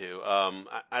degrees too.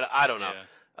 I don't know.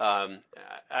 Yeah.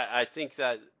 I think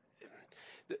that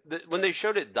when they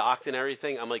showed it docked and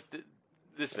everything, I'm like,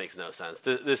 this makes no sense.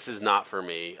 This is not for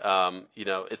me.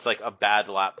 It's like a bad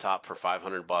laptop for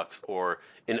 $500 or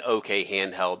an okay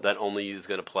handheld that only is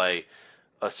going to play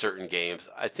a certain games.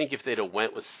 I think if they'd have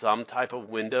went with some type of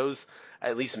Windows,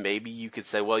 at least maybe you could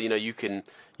say, well, you can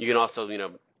also,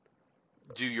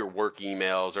 do your work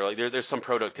emails, or like there's some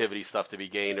productivity stuff to be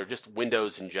gained, or just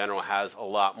Windows in general has a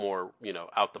lot more,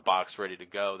 out the box ready to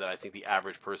go that I think the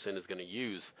average person is going to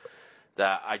use.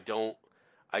 That I don't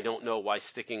know why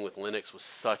sticking with Linux was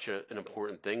such an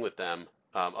important thing with them,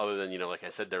 other than, like I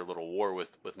said, their little war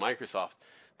with Microsoft,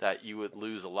 that you would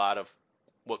lose a lot of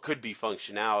what could be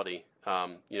functionality,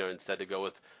 instead to go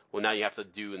with, well, now you have to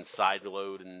do inside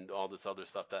load and all this other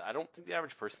stuff that I don't think the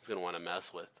average person's going to want to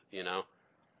mess with.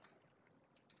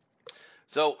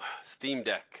 So, Steam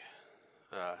Deck,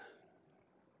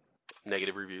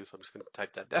 negative reviews. I'm just going to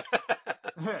type that down.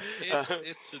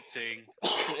 It's a thing.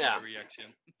 Yeah. My reaction.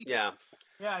 Yeah.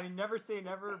 Yeah, I mean, never say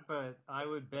never, but I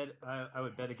would bet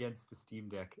against the Steam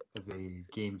Deck as a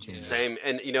game changer. Same,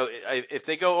 and if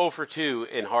they go 0 for 2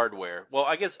 in hardware, well,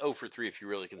 I guess 0 for 3 if you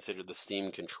really consider the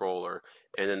Steam controller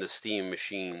and then the Steam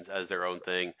machines as their own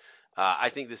thing. I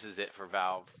think this is it for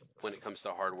Valve when it comes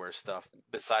to hardware stuff.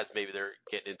 Besides, maybe they're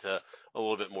getting into a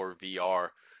little bit more VR,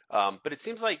 but it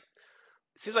seems like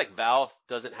Valve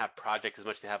doesn't have projects as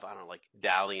much as they have, I don't know, like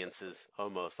dalliances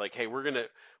almost. Like, hey, we're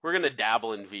gonna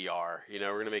dabble in VR.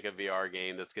 We're gonna make a VR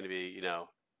game that's gonna be,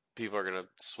 people are gonna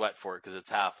sweat for it because it's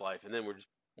Half-Life, and then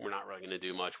we're not really gonna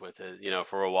do much with it,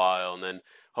 for a while, and then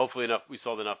hopefully we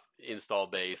sold enough install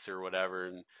base or whatever,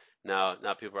 and now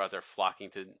people are out there flocking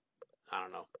to. I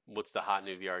don't know what's the hot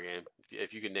new VR game.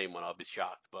 If you can name one, I'll be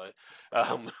shocked. But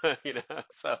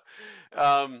so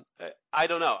I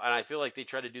don't know. And I feel like they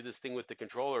tried to do this thing with the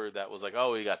controller that was like,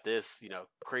 oh, we got this,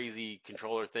 crazy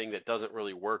controller thing that doesn't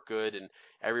really work good, and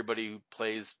everybody who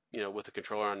plays, with a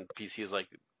controller on PC is like,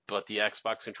 but the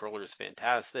Xbox controller is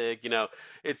fantastic.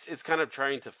 It's kind of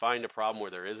trying to find a problem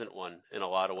where there isn't one in a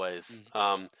lot of ways.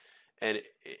 And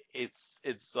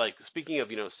it's like, speaking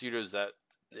of, studios that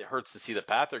it hurts to see the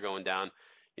path they're going down.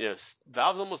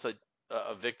 Valve's almost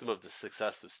a victim of the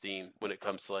success of Steam when it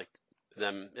comes to like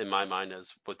them, in my mind,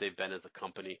 as what they've been as a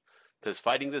company. Because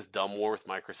fighting this dumb war with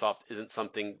Microsoft isn't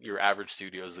something your average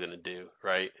studio is going to do,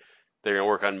 right? They're going to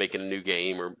work on making a new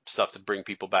game or stuff to bring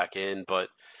people back in, but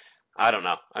I don't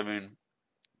know. I mean,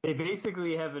 they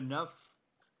basically have enough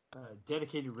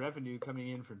dedicated revenue coming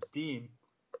in from Steam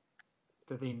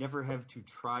that they never have to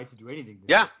try to do anything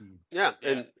to succeed. Yeah,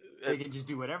 and they can just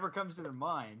do whatever comes to their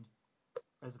mind,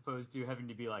 as opposed to having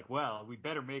to be like, well, we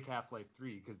better make Half-Life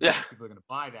 3 because people are going to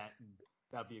buy that, and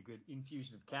that'll be a good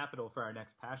infusion of capital for our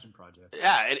next passion project.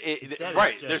 Yeah,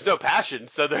 right. There's no passion,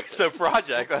 so there's no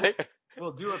project.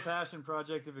 We'll do a passion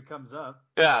project if it comes up.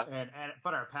 Yeah.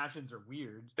 But our passions are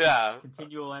weird. Yeah.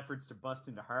 Continual efforts to bust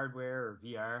into hardware or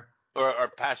VR. Or our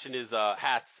passion is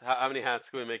hats. How many hats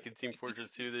can we make in Team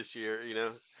Fortress 2 this year?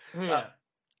 Yeah.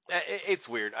 It's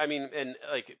weird. I mean, and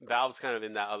like Valve's kind of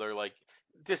in that other, like,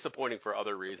 disappointing for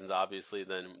other reasons, obviously,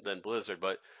 than Blizzard.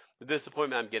 But the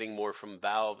disappointment I'm getting more from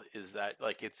Valve is that,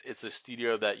 like, it's a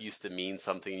studio that used to mean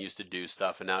something, used to do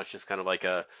stuff, and now it's just kind of like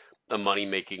a money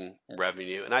making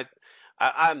revenue. And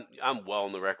I'm well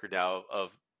on the record now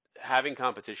of having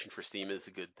competition for Steam is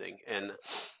a good thing. And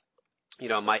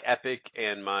my Epic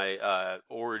and my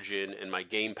Origin and my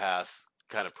Game Pass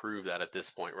kind of prove that at this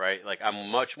point, right? Like, I'm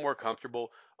much more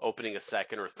comfortable opening a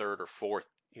second or third or fourth,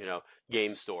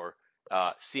 game store,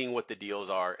 seeing what the deals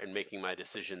are and making my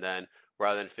decision then,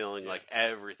 rather than feeling like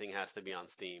everything has to be on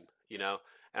Steam, And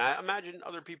I imagine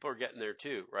other people are getting there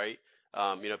too, right?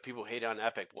 People hate on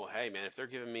Epic. Well, hey man, if they're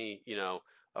giving me,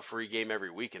 a free game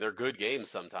every week, and they're good games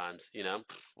sometimes,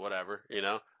 whatever,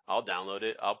 I'll download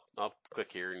it. I'll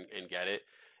click here and get it.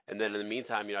 And then in the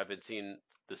meantime, I've been seeing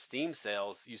the Steam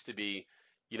sales used to be,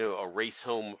 a race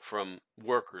home from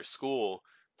work or school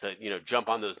to, jump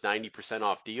on those 90%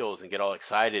 off deals and get all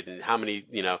excited. And how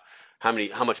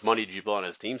much money did you blow on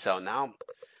a Steam sale? Now,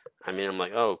 I mean, I'm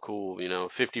like, oh, cool,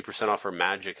 50% off for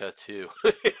Magicka too.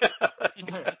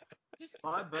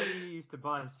 My buddy used to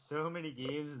buy so many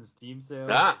games in Steam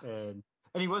sales, and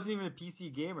he wasn't even a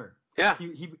PC gamer. Yeah.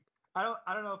 I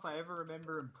don't know if I ever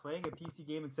remember him playing a PC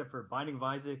game except for Binding of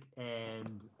Isaac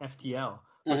and FTL.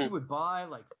 But he would buy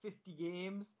like 50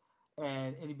 games,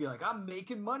 and he'd be like, I'm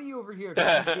making money over here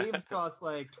because these games cost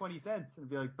like 20 cents. And I'd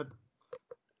be like, but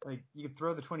like you could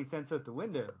throw the 20 cents out the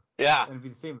window. Yeah. And it'd be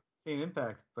the same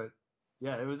impact. But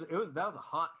Yeah, that was a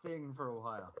hot thing for a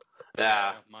while.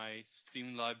 Yeah. My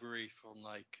Steam library from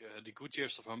like the good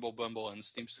years of Humble Bumble and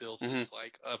Steam sales Mhm. is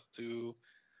like up to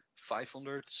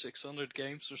 500, 600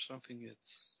 games or something.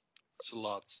 It's a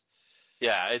lot.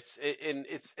 Yeah, it's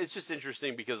just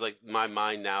interesting because like my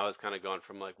mind now has kind of gone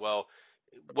from like, well,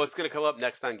 what's going to come up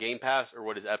next on Game Pass, or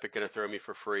what is Epic going to throw me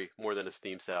for free more than a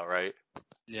Steam sale, right?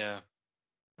 Yeah.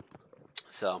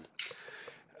 So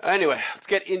anyway, let's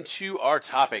get into our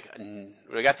topic.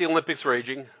 We got the Olympics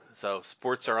raging, so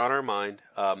sports are on our mind.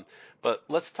 But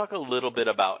let's talk a little bit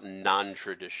about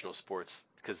non-traditional sports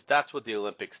because that's what the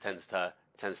Olympics tends to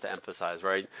emphasize,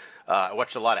 right? I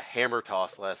watched a lot of hammer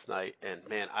toss last night, and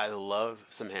man, I love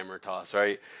some hammer toss,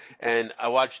 right? And I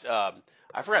watched.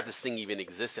 I forgot this thing even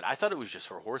existed. I thought it was just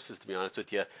for horses, to be honest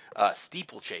with you.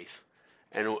 Steeplechase.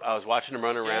 And I was watching them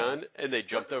run around, and they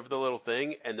jumped over the little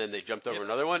thing, and then they jumped over Yep.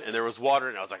 another one, and there was water,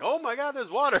 and I was like, "Oh my God, there's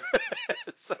water!"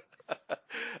 So,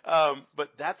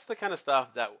 but that's the kind of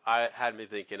stuff that I had me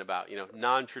thinking about,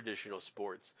 non-traditional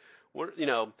sports.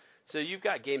 So you've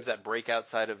got games that break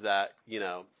outside of that,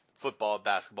 football,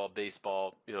 basketball,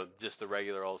 baseball, just the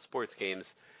regular old sports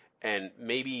games, and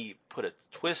maybe put a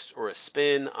twist or a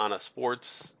spin on a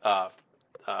sports, a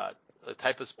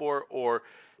type of sport, or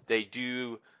they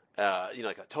do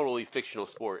like a totally fictional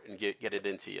sport and get it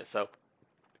into you. So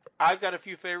I've got a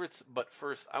few favorites, but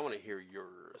first I want to hear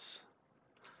yours.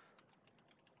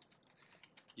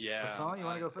 Yeah. Hassan, you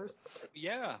want to go first?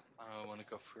 Yeah, I want to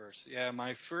go first. Yeah,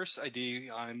 my first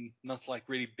idea, I'm not like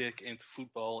really big into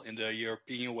football in the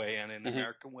European way and in the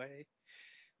American way,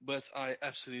 but I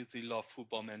absolutely love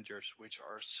football managers, which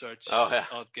are such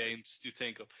odd games to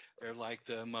think of. They're like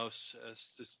the most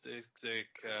statistic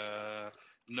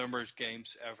numbers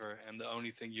games ever, and the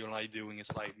only thing you like doing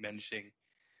is like managing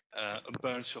a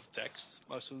bunch of text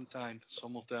most of the time.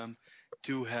 Some of them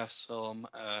do have some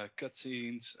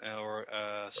cutscenes or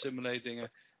simulating,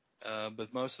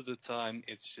 but most of the time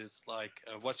it's just like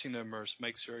watching numbers,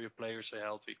 make sure your players are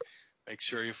healthy, make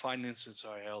sure your finances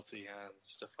are healthy, and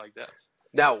stuff like that.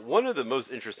 Now, one of the most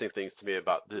interesting things to me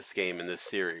about this game and this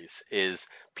series is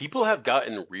people have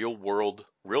gotten real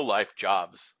life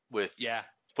jobs with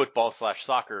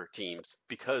football/soccer teams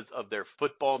because of their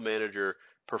football manager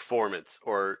performance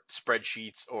or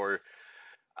spreadsheets or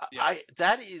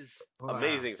that is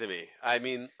amazing to me. I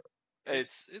mean,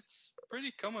 it's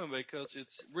pretty common because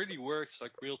it really works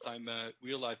like real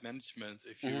life management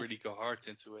if you really go hard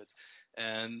into it.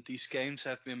 And these games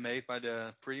have been made by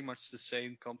pretty much the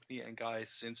same company and guys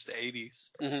since the 80s,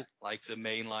 like the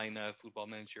mainline Football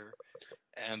Manager,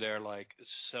 and they're like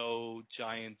so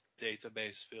giant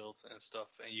database filled and stuff,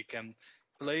 and you can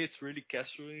play it really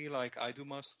casually like I do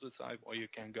most of the time, or you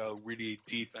can go really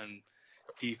deep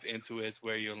into it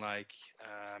where you're like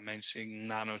managing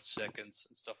nanoseconds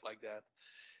and stuff like that.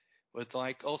 But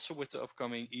like also with the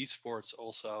upcoming esports,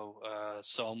 also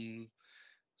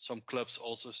some clubs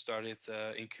also started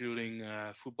including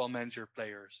football manager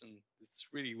players, and it's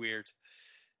really weird.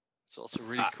 It's also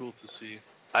really cool to see.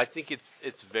 I think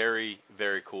it's very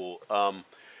very cool.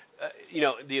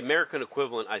 The American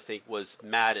equivalent I think was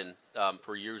Madden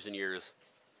for years and years.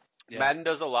 Yeah. Madden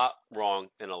does a lot wrong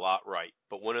and a lot right,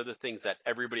 but one of the things that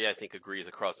everybody I think agrees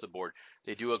across the board,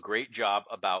 they do a great job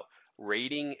about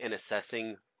rating and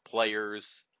assessing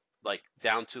players like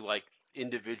down to like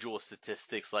individual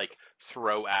statistics like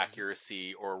throw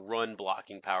accuracy or run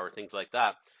blocking power, things like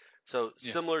that. So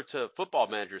similar to Football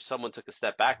Manager, someone took a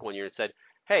step back one year and said,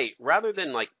 "Hey, rather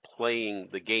than like playing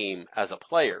the game as a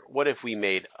player, what if we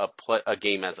made a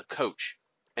game as a coach?"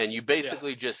 And you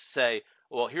basically just say,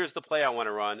 well, here's the play I want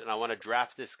to run, and I want to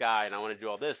draft this guy, and I want to do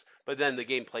all this, but then the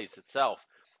game plays itself.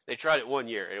 They tried it one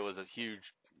year, and it was a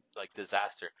huge, like,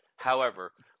 disaster.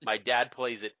 However, my dad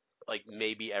plays it, like,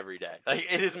 maybe every day.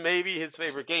 Like, it is maybe his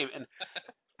favorite game, and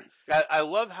I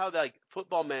love how, like,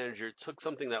 Football Manager took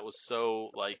something that was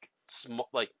so, like, small,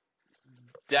 like,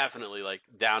 definitely, like,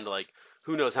 down to, like,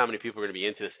 who knows how many people are going to be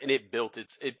into this, and it built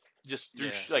it just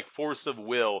through, like, force of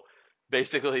will,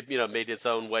 basically, made its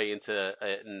own way into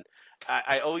it, and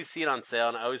I always see it on sale,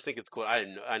 and I always think it's cool.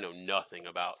 I know nothing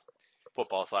about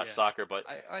football/soccer, but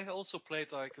I also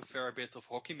played like a fair bit of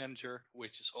Hockey Manager,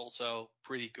 which is also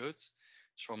pretty good.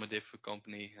 It's from a different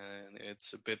company, and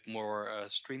it's a bit more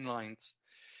streamlined.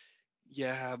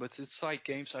 Yeah, but it's like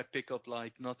games I pick up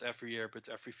like not every year, but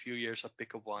every few years I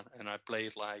pick up one, and I play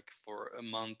it like for a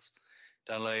month,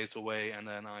 then lay it away, and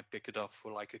then I pick it up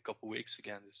for like a couple weeks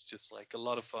again. It's just like a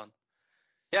lot of fun.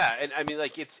 yeah, and I mean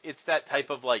like it's that type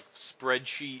of like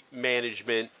spreadsheet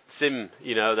management sim,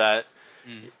 that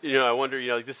I wonder,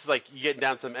 like this is like you getting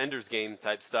down some Ender's Game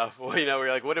type stuff. Where you're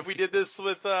like, what if we did this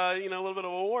with, a little bit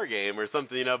of a war game or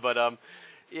something, But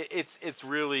it's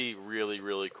really, really,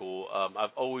 really cool.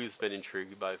 I've always been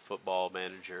intrigued by Football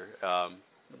Manager,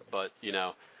 but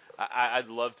I'd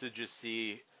love to just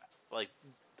see, like,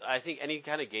 I think any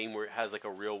kind of game where it has like a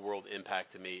real world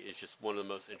impact to me is just one of the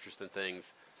most interesting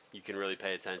things you can really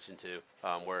pay attention to,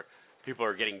 where people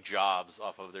are getting jobs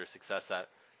off of their success at,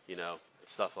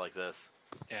 stuff like this.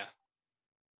 Yeah.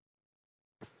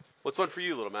 What's one for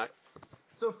you, Little Mac?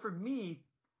 So for me,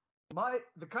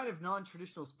 the kind of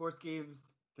non-traditional sports games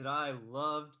that I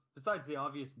loved, besides the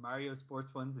obvious Mario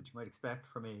sports ones that you might expect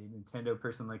from a Nintendo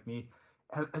person like me,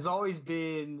 has always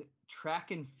been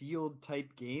track and field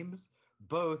type games.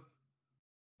 Both,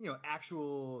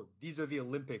 actual, these are the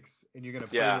Olympics and you're going to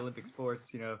play the Olympic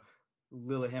sports,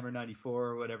 Lillehammer 94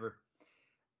 or whatever.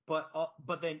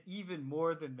 But then even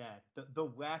more than that, the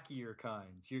wackier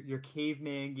kinds, your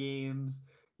caveman games,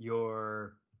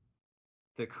 the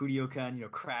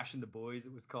Kuriokan, Crash and the Boys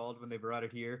it was called when they brought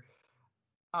it here.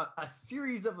 A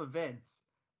series of events,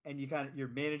 and you're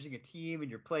managing a team and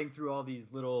you're playing through all these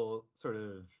little sort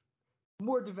of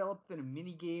more developed than a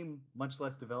mini game, much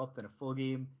less developed than a full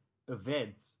game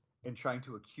events, and trying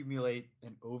to accumulate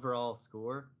an overall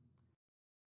score.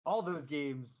 All those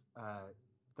games,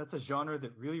 that's a genre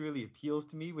that really, really appeals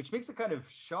to me, which makes it kind of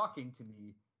shocking to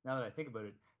me now that I think about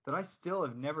it, that I still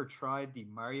have never tried the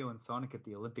Mario and Sonic at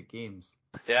the Olympic Games.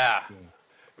 Yeah.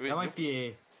 Game. That might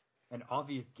be an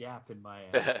obvious gap in my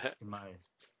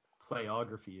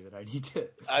playography that I need to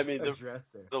address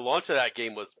there. The launch of that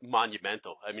game was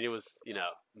monumental. I mean, it was,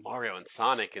 Mario and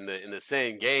Sonic in the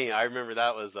same game. I remember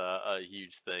that was a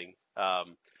huge thing.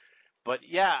 But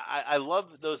yeah, I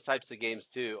love those types of games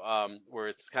too, where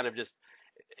it's kind of just,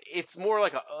 it's more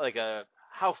like a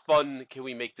how fun can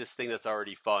we make this thing that's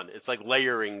already fun? It's like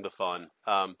layering the fun.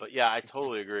 But yeah, I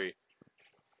totally agree.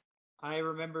 I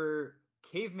remember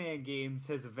Caveman Games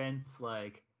has events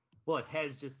like, well, it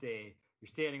has just you're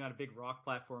standing on a big rock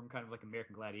platform, kind of like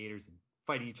American Gladiators, and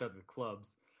fighting each other with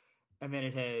clubs. And then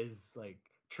it has like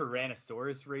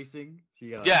Tyrannosaurus racing. So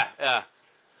you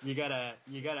gotta,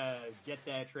 you gotta get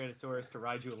that Tyrannosaurus to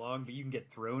ride you along, but you can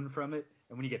get thrown from it,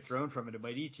 and when you get thrown from it, it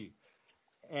might eat you.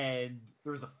 And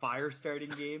there was a fire starting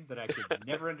game that I could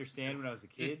never understand when I was a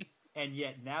kid, and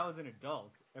yet now as an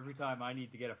adult, every time I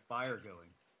need to get a fire going,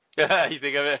 you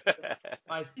think of it?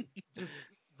 I just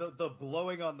the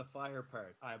blowing on the fire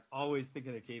part. I'm always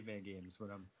thinking of Caveman Games when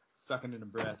I'm sucking in a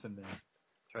breath and then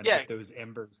trying to get those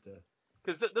embers to.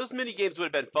 Because those mini games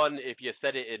would have been fun if you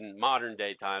set it in modern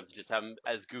day times, just have them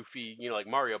as goofy, like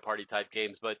Mario Party type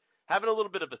games. But having a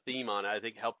little bit of a theme on it, I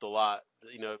think, helped a lot.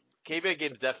 Caveman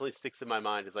Games definitely sticks in my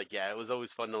mind. It's like, it was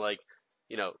always fun to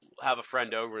have a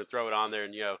friend over and throw it on there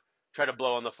and try to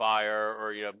blow on the fire,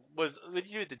 or what did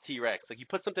you do with the T-Rex? Like you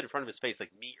put something in front of his face, like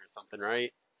meat or something,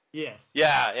 right? Yes.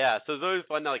 Yeah. So it's always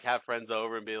fun to have friends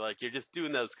over and be like, you're just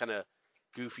doing those kind of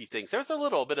goofy things. There was a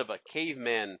little bit of a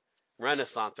caveman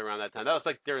renaissance around that time. That was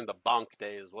like during the Bonk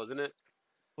days, wasn't it?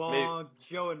 Bonk,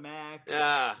 Joe and Mac,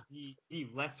 Yeah. the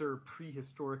lesser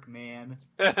prehistoric man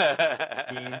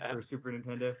game for Super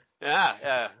Nintendo.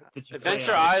 Yeah.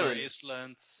 Adventure Island.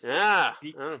 Yeah.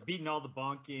 Beating all the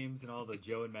Bonk games and all the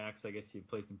Joe and Macs, I guess you'd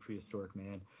play some prehistoric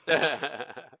man.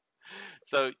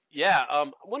 So yeah,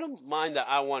 one of mine that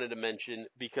I wanted to mention,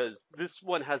 because this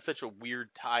one has such a weird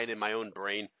tie in my own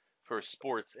brain for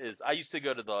sports, is I used to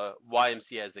go to the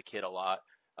YMCA as a kid a lot,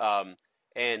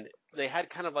 and they had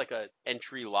kind of like a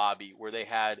entry lobby where they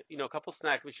had a couple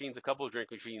snack machines, a couple of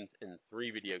drink machines, and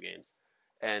 3 video games.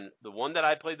 And the one that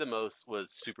I played the most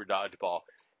was Super Dodgeball.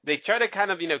 They try to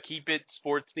kind of keep it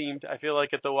sports themed, I feel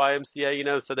like, at the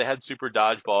YMCA, so they had Super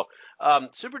Dodgeball.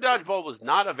 Super Dodgeball was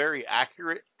not a very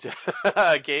accurate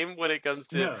game when it comes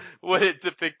to what it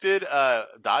depicted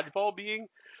dodgeball being,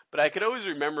 but I could always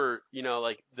remember,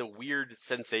 like the weird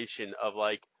sensation of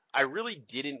like I really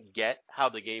didn't get how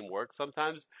the game worked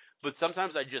sometimes, but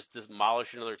sometimes I just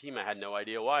demolish another team. I had no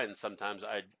idea why, and sometimes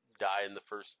I'd die in the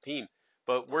first team.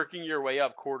 But working your way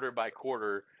up quarter by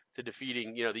quarter to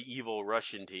defeating, the evil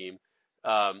Russian team,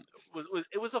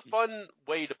 was a fun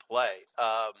way to play.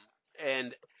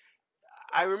 And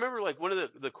I remember like one of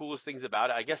the coolest things about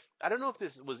it. I guess I don't know if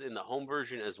this was in the home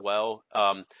version as well,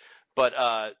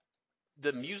 but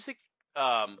the music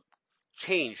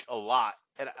changed a lot,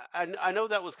 and I know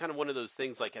that was kind of one of those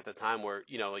things like at the time where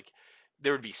like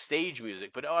there would be stage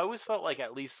music, but I always felt like,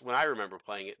 at least when I remember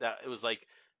playing it, that it was like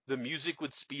the music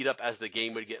would speed up as the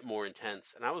game would get more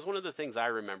intense, and that was one of the things I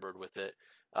remembered with it.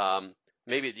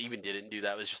 Maybe it even didn't do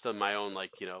that; it was just on my own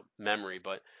memory,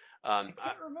 but I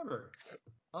can't remember.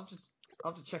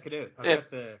 I'll have to check it out.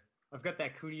 I've got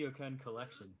that Kunio-kun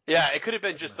collection. Yeah, it could have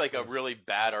been just like a really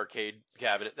bad arcade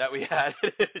cabinet that we had.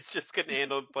 It just couldn't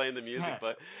handle playing the music.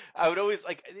 But I would always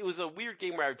it was a weird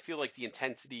game where I would feel like the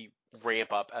intensity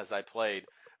ramp up as I played.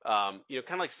 Kind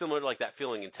of like similar to like that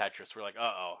feeling in Tetris, where like,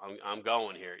 I'm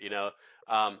going here,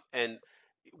 and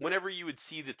whenever you would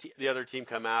see the other team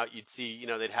come out, you'd see,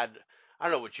 they'd had, I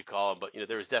don't know what you call them, but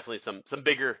there was definitely some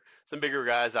bigger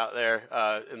guys out there,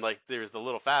 and like there was the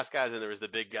little fast guys and there was the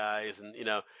big guys, and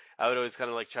I would always kind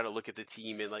of like try to look at the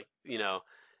team and like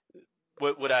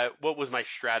what was my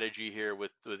strategy here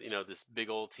with this big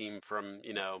old team from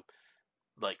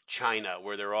like China,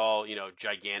 where they're all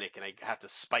gigantic and I have to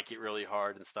spike it really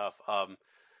hard and stuff.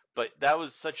 But that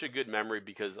was such a good memory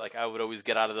because like I would always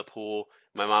get out of the pool.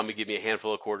 My mom would give me a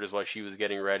handful of quarters while she was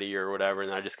getting ready or whatever,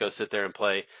 and I just go sit there and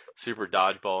play Super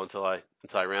Dodgeball until I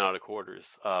ran out of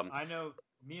quarters. I know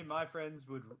me and my friends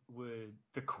would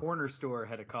the corner store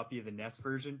had a copy of the NES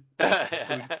version.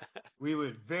 We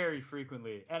would very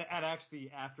frequently, and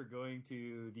actually after going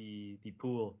to the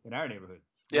pool in our neighborhood,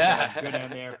 go down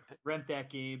there, rent that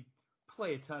game,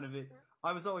 play a ton of it.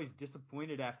 I was always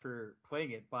disappointed after playing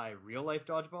it by real life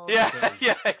dodgeball.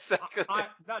 Yeah, exactly.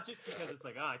 Not just because it's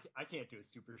like, I can't do a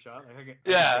super shot. Like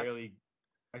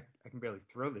I can barely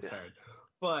throw this hard.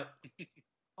 But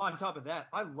on top of that,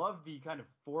 I love the kind of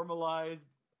formalized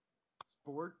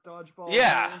sport dodgeball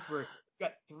rules where you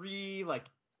got 3 like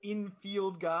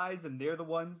infield guys and they're the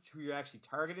ones who you're actually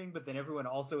targeting, but then everyone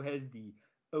also has the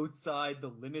outside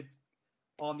the limits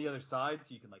on the other side,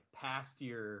 so you can like pass to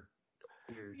your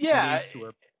teammates who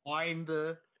are behind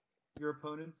your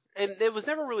opponents. And there was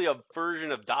never really a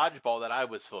version of dodgeball that I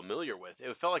was familiar with.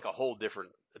 It felt like a whole different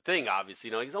thing, obviously.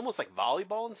 It's almost like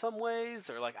volleyball in some ways,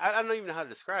 or like I don't even know how to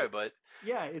describe it, but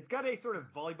yeah, it's got a sort of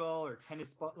volleyball or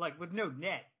tennis ball, like with no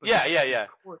net, but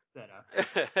court setup.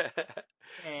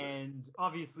 And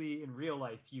obviously in real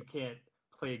life you can't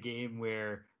play a game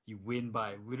where you win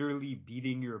by literally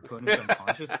beating your opponents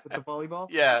unconscious with the volleyball.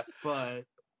 Yeah. But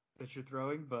that you're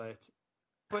throwing, but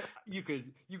you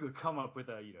could come up with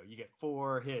you get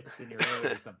 4 hits in your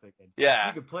own or something. And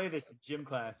you could play this in gym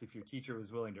class if your teacher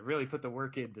was willing to really put the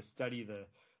work in to study the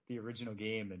original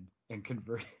game and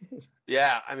convert it.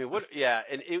 Yeah, I mean,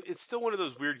 and it's still one of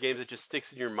those weird games that just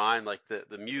sticks in your mind, like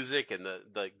the music and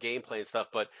the gameplay and stuff,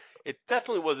 but it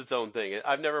definitely was its own thing.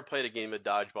 I've never played a game of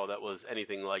dodgeball that was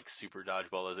anything like Super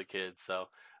Dodgeball as a kid, so,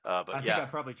 but I think I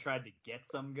probably tried to get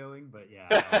some going, but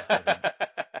yeah.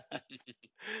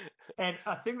 And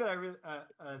a thing that I really,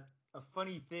 a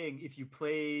funny thing, if you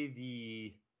play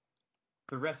the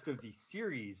rest of the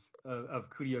series of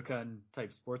Kunio-kun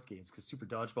type sports games, because Super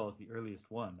Dodgeball is the earliest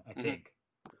one, I think.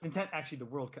 Actually,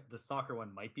 the soccer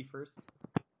one might be first.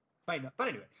 Might not. But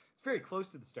anyway, it's very close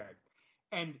to the start.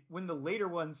 And when the later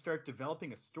ones start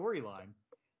developing a storyline,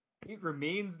 it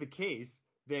remains the case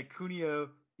that Kunio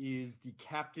is the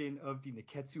captain of the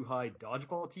Neketsu High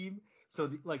dodgeball team. So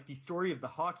the story of the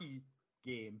hockey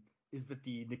game is that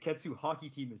the Neketsu hockey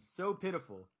team is so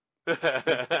pitiful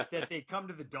that they come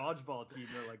to the dodgeball team.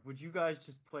 They're like, would you guys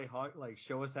just play hockey? Like,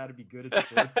 show us how to be good at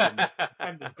sports.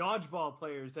 And the dodgeball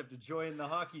players have to join the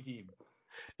hockey team.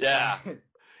 Yeah.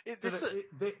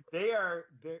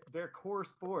 Their core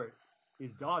sport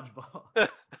is dodgeball.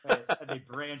 and they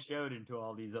branch out into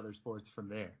all these other sports from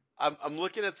there. I'm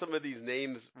looking at some of these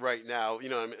names right now.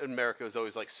 In America, it was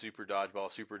always like Super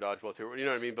Dodgeball too. You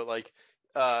know what I mean? But like,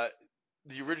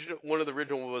 one of the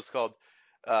original was called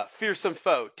Fearsome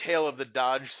Foe, Tale of the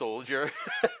Dodge Soldier.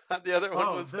 The other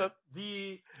one was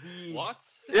the what?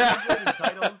 Yeah.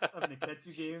 Titles of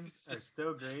Neketsu games are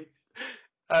so great.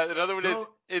 Another one is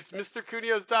it's Mr.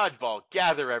 Kunio's Dodgeball.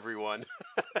 Gather everyone.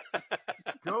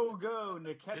 Go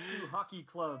Neketsu Hockey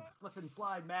Club, Slip and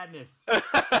Slide Madness.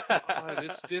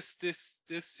 This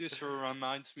just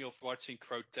reminds me of watching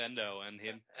Crotendo and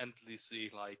him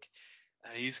endlessly like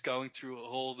he's going through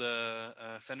all the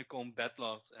Famicom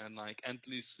backlog and like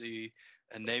endlessly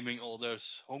naming all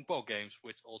those Honpo games,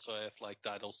 which also have like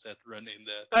titles that run in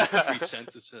the 3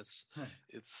 sentences.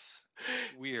 It's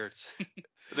weird.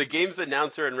 The game's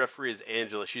announcer and referee is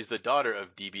Angela. She's the daughter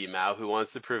of DB Mao, who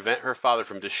wants to prevent her father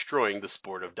from destroying the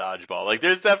sport of dodgeball. Like,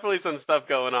 there's definitely some stuff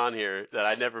going on here that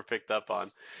I never picked up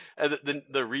on. And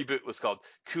the reboot was called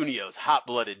Kunio's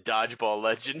Hot-Blooded Dodgeball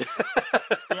Legend.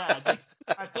 Yeah,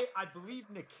 I believe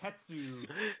Neketsu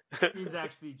is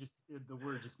actually just the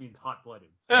word just means hot-blooded.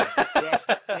 So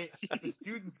the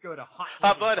students go to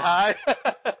Hot Blood High.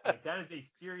 Like, that is a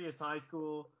serious high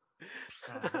school.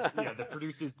 That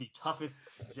produces the toughest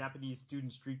Japanese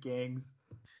student street gangs.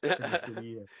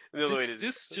 SimCity. The other way to,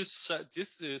 This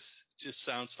just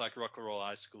sounds like Rock and Roll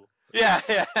High School. yeah.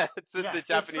 It's Yeah, the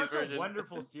Japanese it's such version. a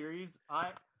wonderful series.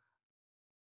 I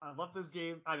love those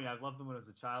games. I mean, I loved them when I was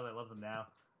a child. I love them now.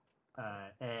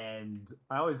 And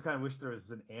I always kind of wish there was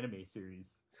an anime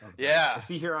series of them. Yeah. I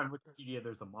see here on Wikipedia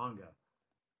there's a manga.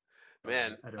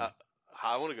 Man, I don't.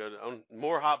 I want to go to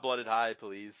more Hot-Blooded High,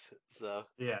 please. So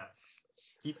Yeah,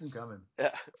 keep them coming.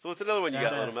 yeah. So what's another one you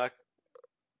got, Little Mac?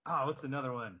 Oh, what's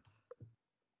another one?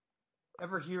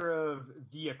 Ever hear of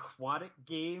the Aquatic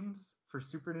Games for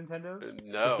Super Nintendo?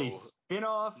 No. It's a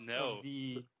spin-off No. of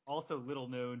the also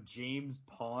little-known James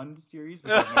Pond series,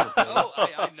 which I've never played. Oh,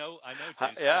 I know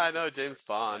James. Yeah, Pond, I know of James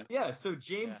course. Pond. Yeah, so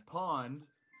James Pond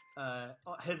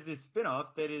has this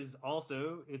spin-off that is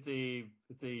also it's a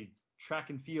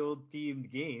track and field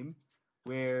themed game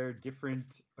where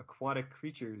different aquatic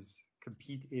creatures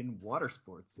compete in water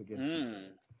sports against each other.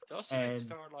 Doesn't it And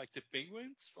star like the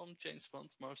penguins from James Bond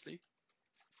mostly?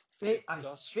 I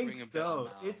think ring a so. bell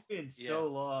now. It's been so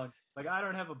long. Like I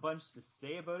don't have a bunch to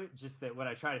say about it. Just that when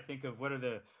I try to think of what are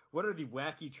the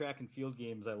wacky track and field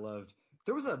games I loved,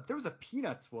 there was a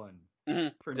Peanuts one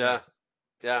for Yeah. NES.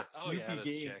 Yeah. Snoopy that's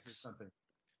Games checks. or something.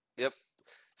 Yep.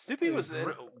 Snoopy It was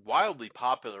was wildly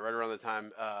popular right around the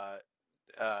time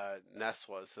NES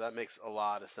was, so that makes a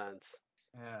lot of sense.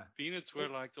 Yeah. Peanuts were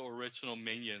like the original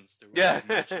Minions. They were Yeah.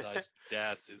 merchandise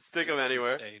that. Stick them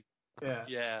anywhere. Insane. Yeah.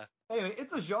 Yeah. Anyway,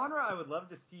 it's a genre I would love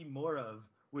to see more of,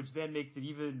 which then makes it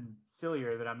even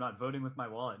sillier that I'm not voting with my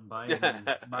wallet and buying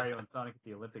these Mario and Sonic at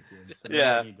the Olympic Games. So maybe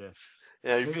I need to.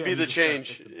 Yeah, you maybe could I be need the to start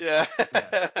change. fixing Yeah.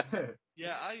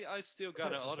 Yeah, I still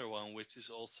got another one, which is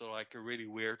also like a really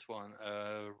weird one.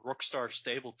 Rockstar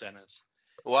Stable Tennis.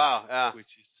 Wow. Yeah.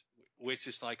 Which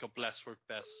is like a blast for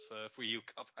best for you,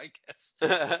 Cup, I guess.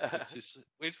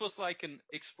 It was like an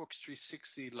Xbox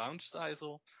 360 launch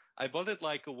title. I bought it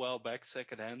like a while back,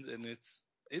 secondhand, and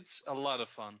it's a lot of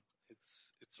fun.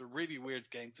 It's a really weird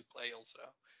game to play also.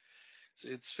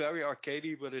 It's very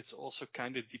arcadey, but it's also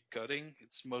kind of deep cutting.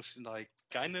 It's mostly like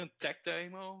kind of tech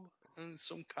demo in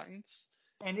some kinds.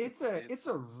 And it's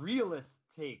a realist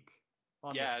take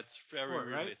on it's very sport,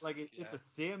 right? realistic. Like it's a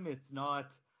sim. It's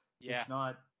not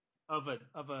of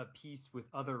a piece with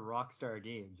other Rockstar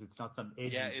games. It's not some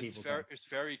edgy tabletop. It's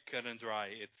very cut and dry.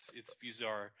 It's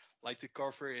bizarre. Like the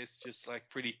cover is just like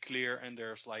pretty clear, and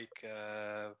there's like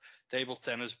table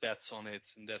tennis bats on it,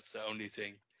 and that's the only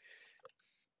thing.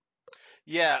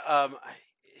 Yeah,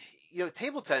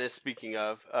 table tennis. Speaking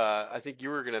of, I think you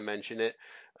were going to mention it.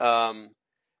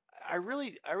 I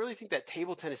really think that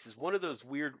table tennis is one of those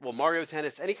weird. Well, Mario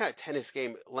Tennis, any kind of tennis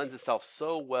game lends itself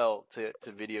so well to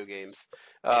video games.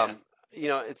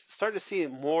 It's starting to see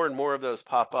more and more of those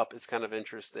pop up. It's kind of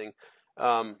interesting.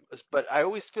 But I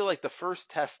always feel like the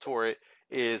first test for it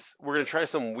is we're going to try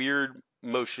some weird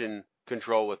motion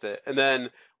control with it, and then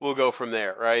we'll go from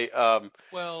there, right?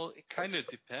 Well, it kind of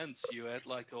depends. You had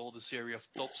like the series of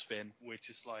Topspin, which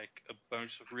is like a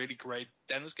bunch of really great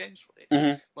tennis games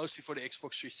mostly for the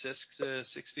Xbox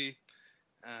 360,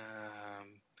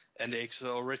 and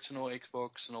the original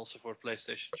Xbox, and also for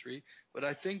PlayStation 3. But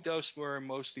I think those were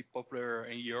mostly popular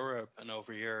in Europe and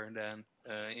over here, and then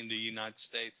in the United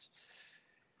States.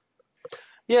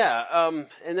 Yeah,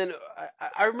 and then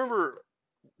I remember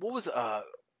what was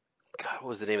what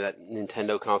was the name of that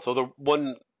Nintendo console?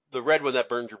 The red one that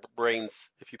burned your brains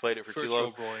if you played it for too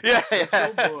long. Boy. Yeah,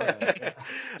 Virtual Boy.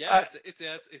 Yeah, it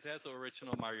had the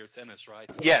original Mario Tennis, right?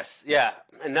 Yes, yeah,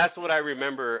 and that's what I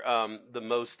remember the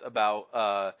most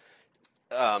about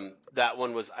that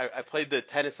one was I played the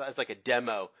tennis as like a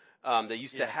demo. They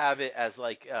used to have it as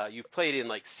like you played in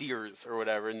like Sears or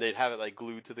whatever, and they'd have it like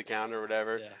glued to the counter or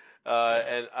whatever.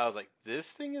 And I was like,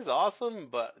 this thing is awesome,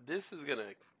 but this is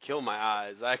gonna kill my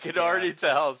eyes. I could already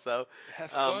tell. So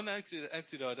have fun,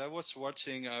 Antidote. I was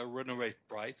watching Runaway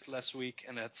Bride last week,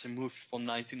 and that's a movie from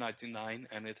 1999,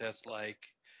 and it has like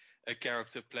a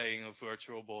character playing a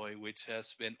Virtual Boy, which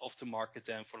has been off the market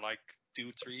then for like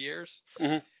 2-3 years.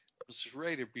 Mm-hmm. It's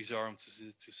really bizarre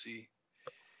to see.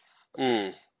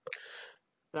 Mm.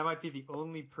 That might be the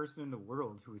only person in the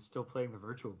world who is still playing the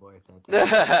Virtual Boy at that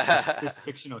time. this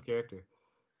fictional character.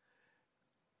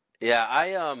 Yeah,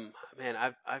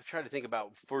 I've tried to think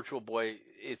about Virtual Boy.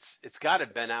 It's got to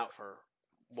been out for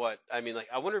what? I mean, like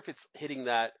I wonder if it's hitting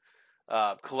that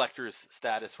collector's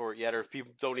status for it yet, or if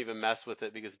people don't even mess with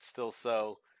it because it's still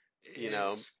so,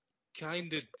 It's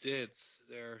kind of did.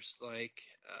 There's like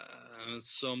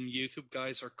some YouTube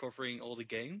guys are covering all the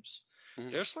games.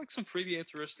 Mm-hmm. There's like some pretty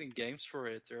interesting games for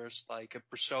it. There's like a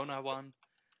Persona one,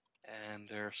 and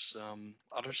there's some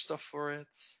other stuff for it.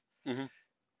 Mm-hmm.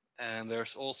 And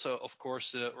there's also, of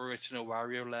course, the original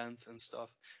Wario Land and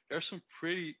stuff. There's some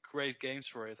pretty great games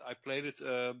for it. I played it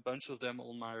a bunch of them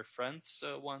on my friend's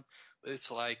one, but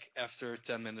it's like after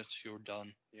 10 minutes you're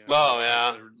done. You know, Oh, your yeah.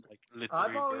 eyes are like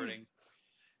literally burning.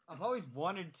 I've always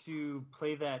wanted to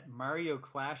play that Mario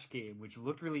Clash game, which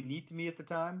looked really neat to me at the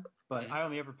time, but I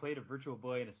only ever played a Virtual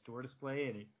Boy in a store display,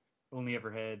 and it only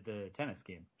ever had the tennis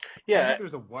game. I think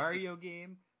there's a Wario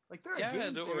game. Like there are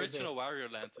games the there original that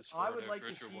Wario Land is for I would the like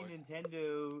to Virtual see Boy.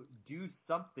 Nintendo do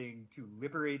something to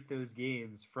liberate those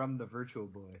games from the Virtual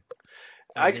Boy.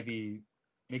 And maybe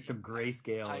make them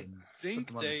grayscale. I and think put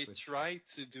them on the they Switch. tried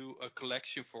to do a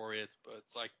collection for it, but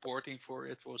like porting for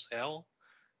it was hell.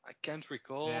 I can't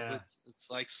recall, but it's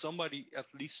like somebody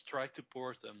at least tried to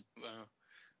port them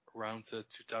around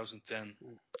 2010.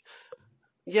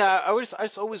 Yeah, I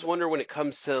just always wonder when it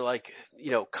comes to like,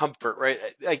 comfort, right?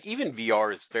 Like even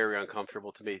VR is very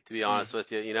uncomfortable to me, to be honest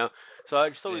with you. So I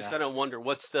just always kind of wonder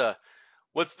what's the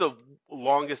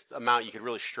longest amount you could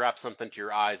really strap something to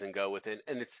your eyes and go with it.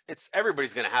 And it's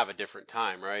everybody's going to have a different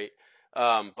time, right?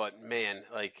 But man,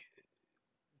 like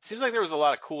it seems like there was a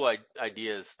lot of cool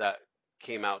ideas that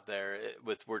came out there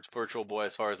with Virtual Boy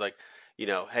as far as like,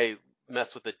 hey,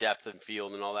 mess with the depth and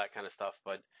field and all that kind of stuff.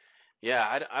 But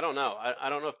yeah, I don't know. I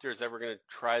don't know if there's ever going to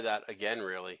try that again,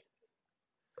 really.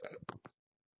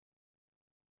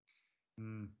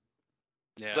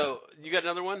 Yeah. So you got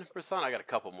another one, Prasan? I got a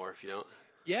couple more if you don't.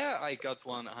 Yeah, I got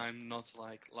one. I'm not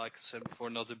like I said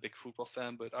before, not a big football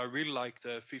fan, but I really like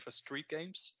the FIFA Street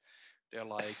games. They're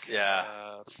like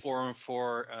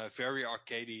 4-on-4, very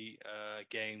arcadey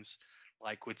games,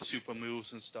 like with super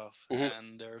moves and stuff.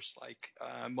 And there's like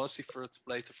mostly to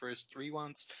play the first 3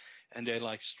 ones, and they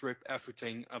like strip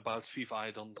everything about FIFA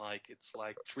I don't like. It's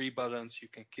like 3 buttons: you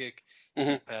can kick, you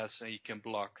can pass, and you can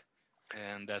block,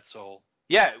 and that's all.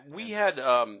 Yeah, we had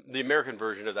the American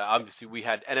version of that. Obviously, we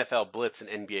had NFL Blitz and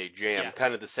NBA Jam,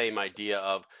 kind of the same idea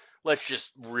of let's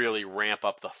just really ramp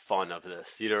up the fun of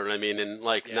this. You know what I mean? And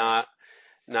like not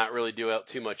really do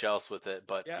too much else with it.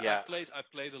 But I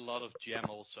played a lot of Jam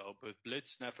also, but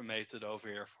Blitz never made it over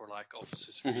here for like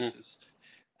offices releases.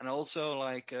 And also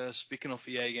like speaking of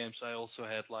EA games, I also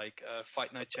had like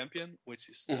Fight Night Champion, which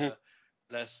is the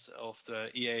last of the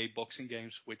EA boxing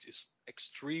games, which is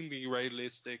extremely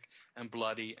realistic and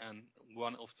bloody, and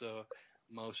one of the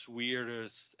most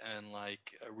weirdest and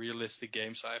like realistic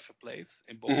games I ever played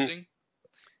in boxing.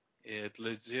 It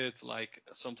legit like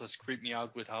sometimes creeped me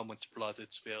out with how much blood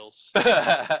it spills.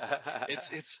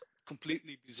 It's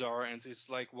completely bizarre, and it's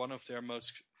like one of their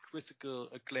most critical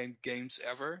acclaimed games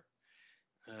ever.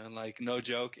 Like no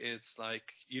joke, it's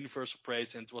like universal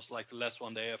praise, and it was like the last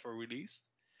one they ever released.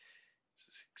 It's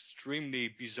extremely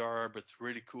bizarre but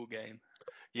really cool game.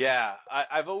 Yeah,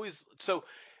 I've always to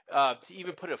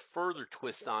even put a further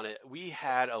twist on it, we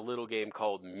had a little game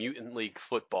called Mutant League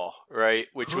Football, right?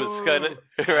 Which was kind of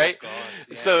right. Oh God,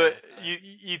 yeah, so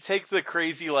you take the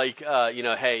crazy like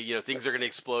hey things are gonna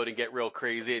explode and get real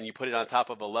crazy, and you put it on top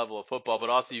of a level of football, but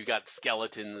also you've got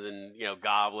skeletons and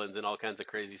goblins and all kinds of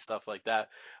crazy stuff like that.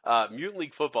 Mutant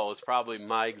League Football is probably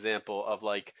my example of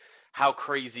like how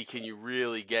crazy can you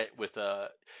really get with and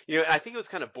I think it was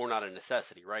kind of born out of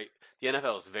necessity, right? The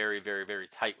NFL is very, very, very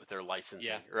tight with their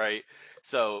licensing, right?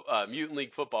 So Mutant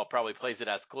League Football probably plays it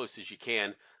as close as you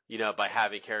can, by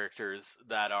having characters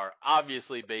that are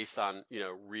obviously based on,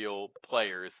 real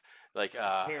players, like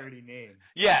parody names.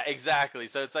 Yeah, exactly.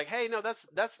 So it's like, hey, no,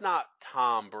 that's not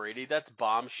Tom Brady, that's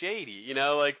Bomb Shady,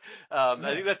 I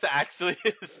think that's actually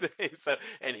his name. So,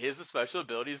 and his special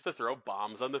ability is to throw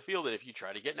bombs on the field, and if you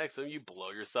try to get next to him, you blow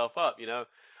yourself up,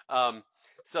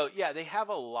 So yeah, they have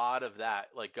a lot of that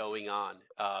like going on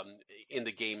in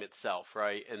the game itself,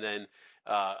 right? And then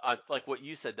like what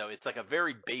you said though, it's like a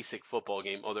very basic football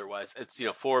game. Otherwise, it's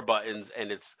 4 buttons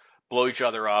and it's blow each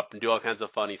other up and do all kinds of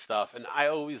funny stuff. And I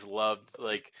always loved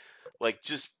like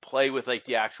just play with like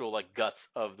the actual like guts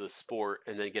of the sport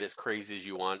and then get as crazy as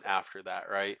you want after that,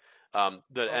 right?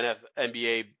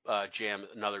 NBA Jam,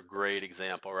 another great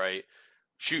example, right?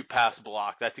 Shoot, pass,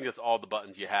 block. I think that's all the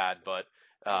buttons you had, but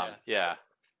yeah.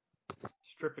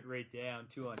 Strip it right down,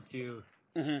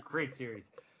 2-on-2. Great series.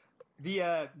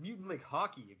 The Mutant League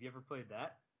Hockey, have you ever played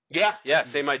that? Yeah,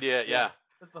 same idea, yeah.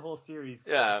 That's the whole series,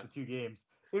 yeah. The 2 games.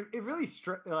 It really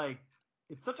struck, like,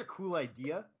 it's such a cool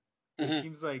idea. It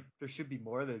seems like there should be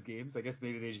more of those games. I guess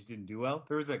maybe they just didn't do well.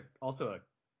 There was also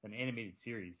an animated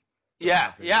series.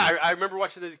 Yeah, I remember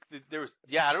watching there was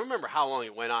I don't remember how long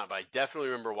it went on, but I definitely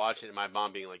remember watching it and my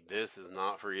mom being like, "This is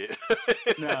not for you."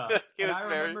 No, and I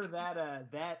remember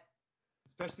that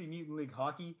especially Mutant League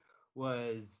Hockey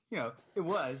was, it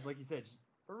was like you said, just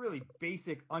a really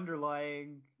basic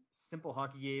underlying simple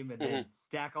hockey game and Mm-hmm. then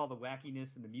stack all the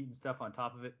wackiness and the mutant stuff on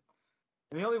top of it.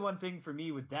 And the only one thing for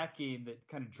me with that game that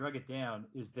kind of drug it down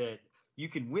is that you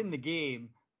can win the game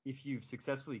if you've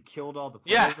successfully killed all the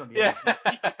players on the other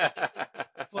team.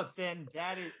 But then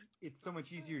it's so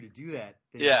much easier to do that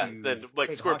than than like play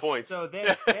the score hockey. points. So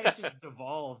then it just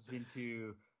devolves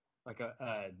into like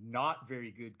a not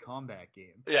very good combat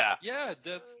game. Yeah. Yeah,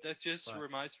 that just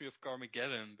reminds me of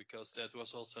Carmageddon, because that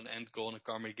was also an end goal in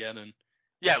Carmageddon.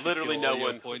 Yeah, If you literally kill no all your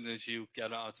one. opponents, you get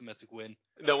an automatic win.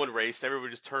 No one raced. Everyone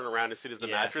would just turn around as soon as the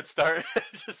Yeah. match would start.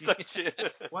 Just start shooting.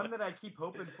 One that I keep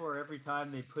hoping for every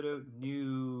time they put out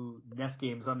new NES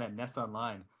games on that NES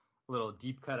Online. A little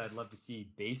deep cut I'd love to see.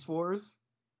 Base Wars.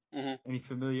 Mm-hmm. Any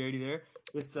familiarity there?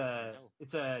 It's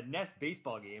a NES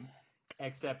baseball game,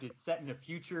 except it's set in a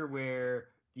future where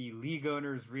the league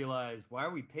owners realized, why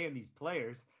are we paying these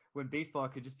players when baseball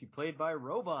could just be played by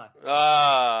robots?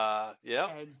 Yeah.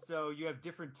 And so you have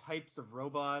different types of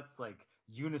robots, like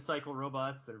unicycle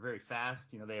robots that are very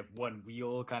fast. You know, they have one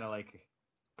wheel, kind of like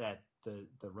that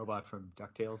the robot from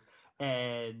DuckTales.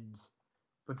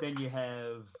 But then you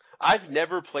have I've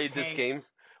never played this Tank. game,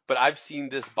 but I've seen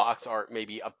this box art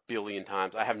maybe a billion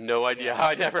times. I have no idea Yeah. how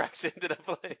I never actually ended up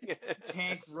playing it.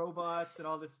 tank robots and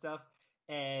all this stuff.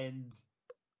 And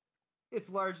it's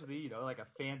largely, you know, like a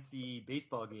fancy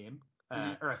baseball game,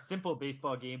 or a simple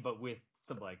baseball game, but with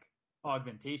some like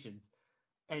augmentations.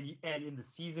 And in the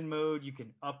season mode, you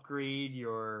can upgrade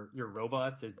your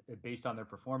robots based on their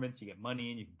performance. You get money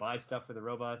and you can buy stuff for the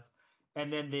robots.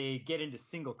 And then they get into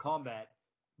single combat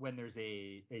when there's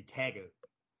a tag out.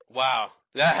 Wow,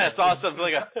 that's So awesome.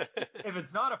 if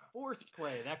it's not a forced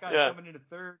play, that guy's coming into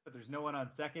third, but there's no one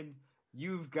on second.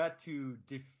 You've got to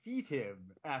defeat him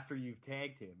after you've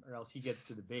tagged him, or else he gets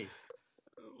to the base.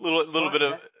 little bit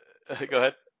of. Go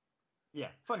ahead. Yeah,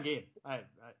 fun game.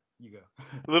 You go.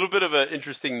 A little bit of an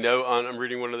interesting note on. I'm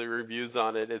reading one of the reviews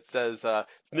on it. It says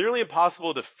it's nearly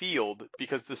impossible to field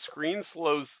because the screen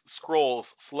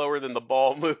scrolls slower than the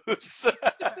ball moves.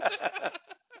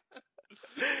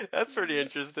 That's a pretty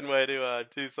interesting way to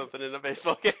do something in a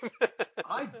baseball game.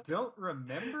 I don't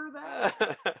remember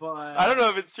that, but I don't know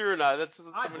if it's true or not. That's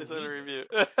just what somebody said in a believe review.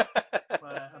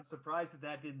 but I'm surprised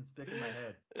that didn't stick in my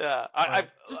head. Yeah,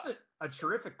 just a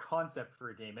terrific concept for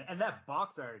a game, and that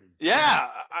box art is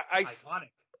iconic.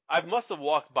 I must have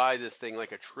walked by this thing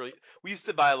like a trillion. We used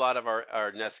to buy a lot of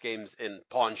our NES games in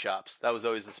pawn shops. That was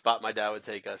always the spot my dad would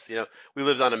take us. You know, we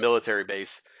lived on a military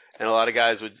base, and a lot of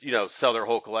guys would, you know, sell their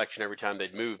whole collection every time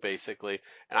they'd move, basically.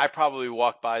 And I probably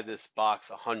walked by this box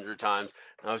 100 times,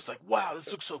 and I was like, wow, this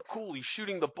looks so cool. He's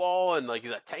shooting the ball, and like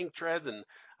he's got tank treads, and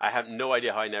I have no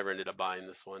idea how I never ended up buying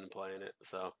this one and playing it.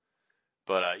 So,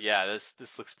 but yeah,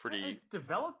 this looks pretty. It's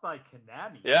developed by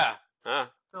Konami. Yeah. Huh.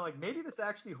 So like maybe this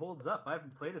actually holds up. I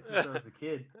haven't played it since I was a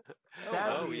kid.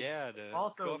 Sadly,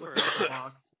 also cover. looking at the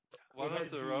box, one of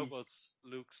the robots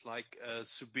looks like a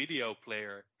Subbuteo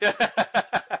player.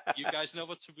 You guys know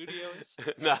what Subbuteo is?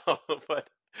 No, but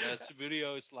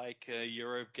Subbuteo is like a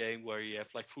Europe game where you have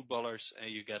like footballers and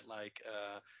you get like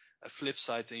a flip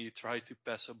side and you try to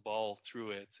pass a ball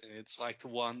through it, and it's like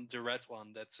the red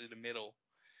one that's in the middle.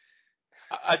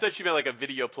 I thought you meant like a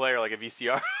video player, like a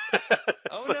VCR.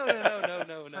 Oh no!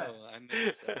 I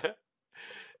missed that.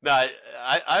 No,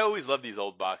 I always love these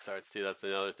old box arts too. That's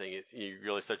another thing you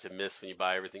really start to miss when you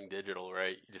buy everything digital,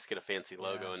 right? You just get a fancy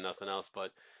logo and nothing else.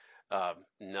 But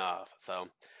no, so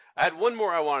I had one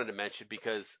more I wanted to mention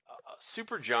because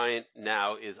Supergiant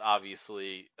now is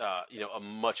obviously a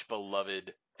much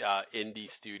beloved indie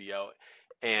studio.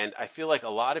 And I feel like a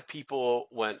lot of people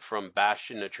went from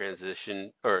Bastion to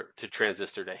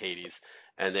Transistor to Hades,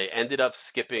 and they ended up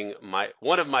skipping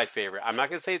one of my favorite. I'm not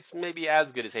gonna say it's maybe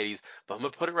as good as Hades, but I'm gonna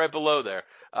put it right below there,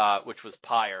 which was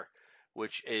Pyre,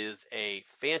 which is a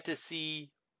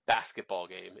fantasy basketball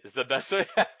game. Is the best way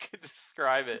I could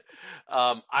describe it.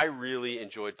 I really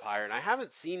enjoyed Pyre, and I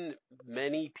haven't seen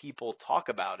many people talk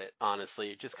about it. Honestly,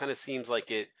 it just kind of seems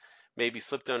like it maybe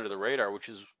slipped under the radar, which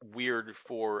is weird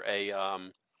for a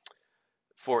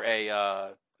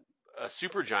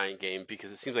Supergiant game because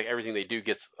it seems like everything they do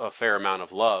gets a fair amount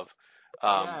of love.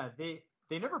 They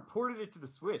never ported it to the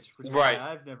Switch, which is right.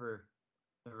 why I've never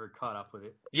caught up with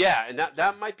it. Yeah, and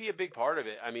that might be a big part of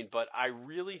it. I mean, but I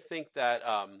really think that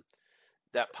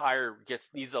that Pyre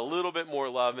needs a little bit more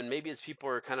love, and maybe as people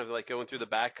are kind of like going through the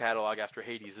back catalog after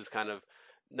Hades is kind of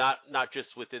not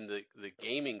just within the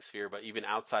gaming sphere, but even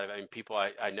outside of it. I mean, people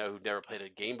I know who've never played a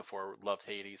game before loved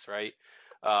Hades, right?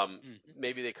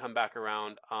 Maybe they come back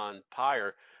around on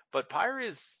Pyre, but Pyre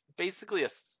is basically a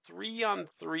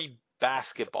 3-on-3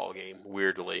 basketball game,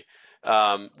 weirdly,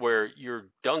 where you're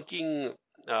dunking,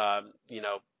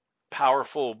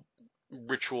 powerful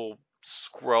ritual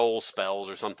scroll spells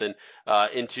or something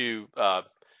into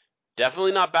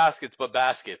definitely not baskets, but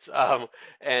baskets.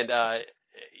 And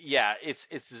yeah, it's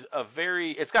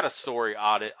it's got a story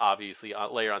on it, obviously,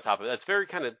 layered on top of it. That's very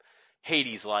kind of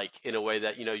Hades-like in a way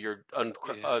that you're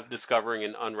discovering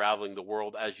and unraveling the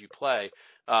world as you play.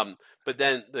 But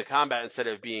then the combat, instead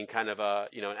of being kind of a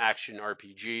an action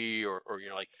RPG or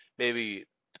like maybe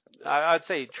I'd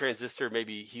say Transistor,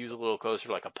 maybe he was a little closer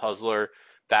to like a puzzler.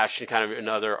 Bastion, kind of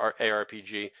another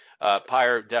ARPG.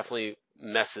 Pyre definitely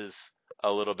messes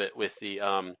a little bit with the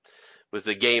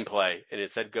gameplay, and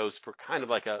instead goes for kind of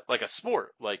like a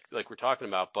sport, like we're talking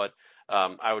about. But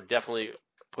I would definitely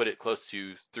put it close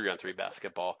to 3-on-3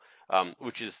 basketball,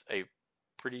 which is a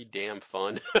pretty damn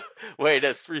fun way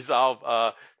to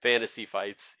resolve fantasy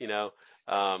fights. Yeah.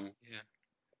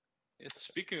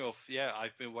 Speaking of,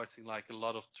 I've been watching like a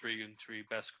lot of 3-on-3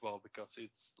 basketball because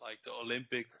it's like the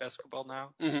Olympic basketball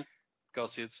now. Mm-hmm.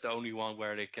 Because it's the only one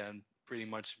where they can pretty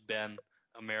much ban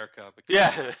America because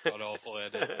Yeah. they got off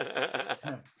already.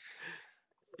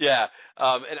 Yeah,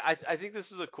 and I think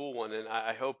this is a cool one, and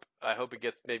I hope it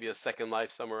gets maybe a second life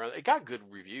somewhere around. It got good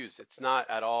reviews. It's not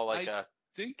at all like I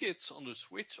think it's on the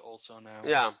Switch also now.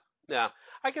 Yeah.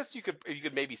 I guess you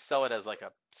could maybe sell it as like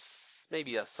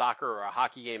maybe a soccer or a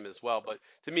hockey game as well, but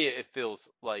to me it feels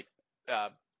like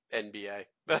NBA,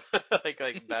 like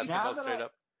basketball straight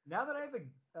up. Now that I have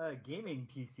a gaming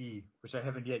PC, which I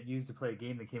haven't yet used to play a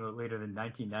game that came out later than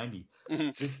 1990,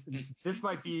 this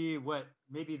might be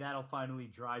maybe that'll finally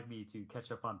drive me to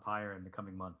catch up on Pyre in the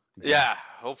coming months. Yeah,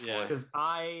 hopefully. Because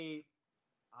I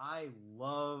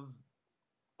love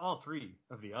all three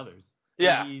of the others.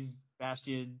 Yeah. Hades,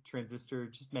 Bastion, Transistor,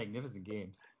 just magnificent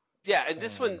games. Yeah, and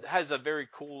this one has a very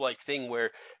cool like thing where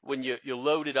when you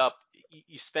load it up,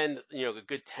 you spend a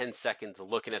good 10 seconds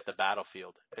looking at the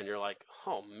battlefield, and you're like,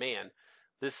 oh man,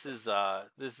 there's a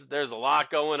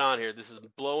lot going on here. This is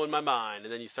blowing my mind,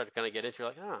 and then you start to kind of get into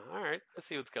it, you're like, oh, all right, let's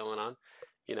see what's going on,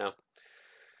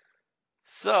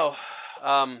 So,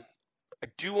 I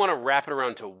do want to wrap it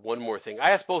around to one more thing.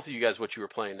 I asked both of you guys what you were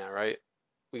playing now, right?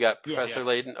 We got Professor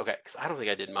Layton. Okay, because I don't think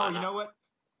I did mine. Oh, you know what?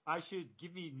 I should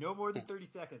give me no more than 30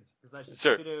 seconds because I should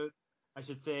spit out. I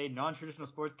should say non-traditional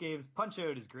sports games.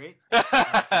 Punch-Out is great.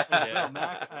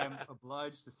 Mac, I'm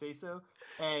obliged to say so.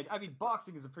 And I mean,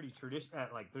 boxing is a pretty traditional.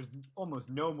 There's almost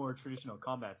no more traditional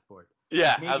combat sport.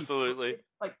 Yeah, maybe absolutely.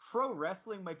 Pro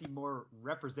wrestling might be more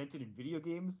represented in video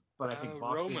games, but I think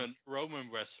boxing. Roman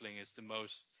wrestling is the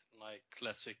most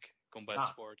classic combat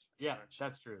sport. Yeah,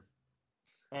 that's true.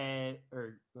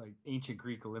 Or ancient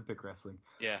Greek Olympic wrestling.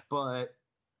 Yeah. But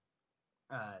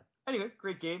anyway,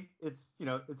 great game. It's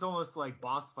it's almost like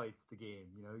boss fights the game.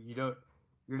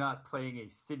 You're not playing a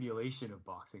simulation of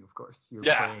boxing, of course. You're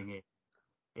playing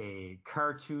a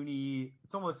cartoony.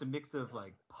 It's almost a mix of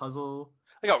puzzle.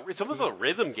 It's almost a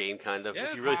rhythm game, kind of,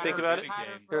 if you really think about it.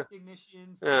 Pattern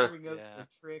recognition, figuring out the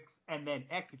tricks, and then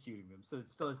executing them. So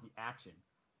it still has the action.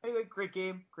 Anyway, great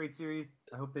game, great series.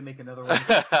 I hope they make another one.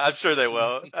 I'm sure they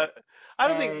will. I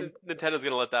don't think Nintendo's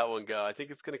going to let that one go. I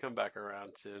think it's going to come back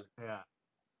around soon. Yeah.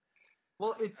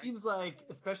 Well, it seems like,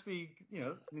 especially,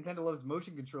 Nintendo loves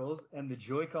motion controls, and the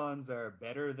Joy-Cons are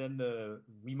better than the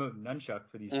Wiimote and Nunchuck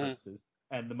for these purposes.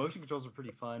 And the motion controls were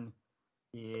pretty fun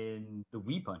in the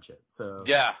Wii Punch-It. So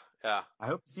yeah. I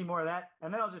hope to see more of that.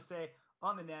 And then I'll just say,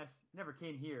 on the NES, never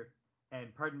came here,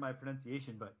 and pardon my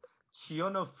pronunciation, but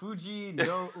Chiyono Fuji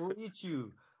no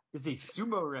Uichu is a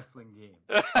sumo wrestling game.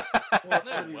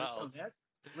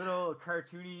 Little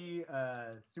cartoony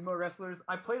sumo wrestlers.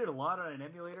 I played it a lot on an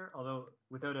emulator, although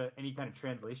without any kind of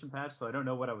translation patch, so I don't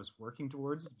know what I was working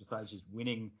towards besides just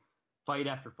winning fight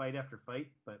after fight after fight.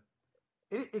 But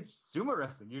it's sumo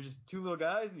wrestling. You're just two little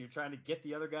guys, and you're trying to get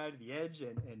the other guy to the edge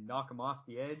and knock him off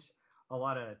the edge. A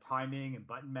lot of timing and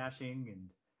button mashing, and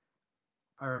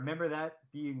I remember that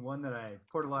being one that I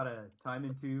poured a lot of time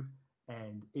into,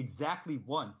 and exactly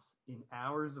once in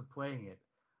hours of playing it,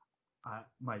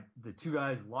 the two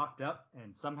guys locked up,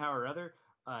 and somehow or other,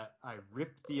 I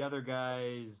ripped the other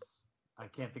guy's, I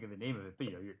can't think of the name of it, but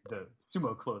the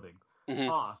sumo clothing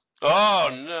off. Oh,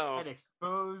 no. And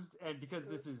exposed, and because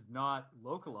this is not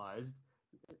localized,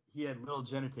 he had little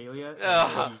genitalia,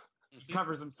 and he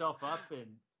covers himself up and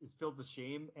is filled with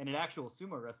shame. And in actual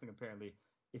sumo wrestling, apparently,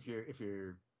 if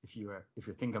your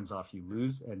thing comes off, you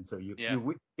lose, and so you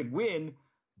can win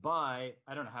by,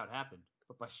 I don't know how it happened,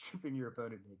 but by stripping your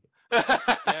opponent naked.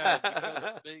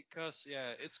 because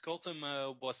it's called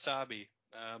wasabi,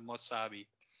 mosabi.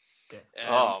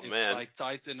 Yeah. And it's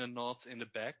tied in a knot in the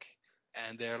back,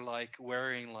 and they're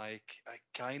wearing a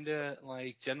kinda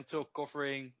genital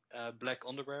covering black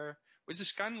underwear which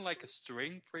is kind of like a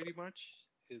string, pretty much.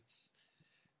 It's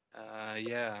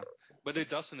yeah, but it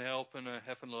doesn't help and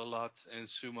happen a lot in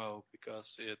sumo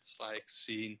because it's like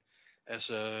seen as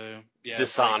a break of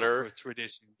Dishonor. a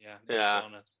tradition. Yeah, Yeah.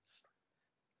 dishonest.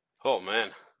 Oh man,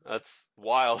 that's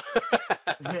wild.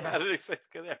 Yeah. How did I say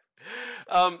go there?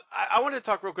 I wanted to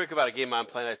talk real quick about a game I'm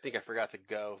playing. I think I forgot to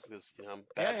go because I'm a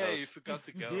bad Yeah, host. you forgot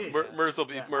to You go. did. Yeah. Merv will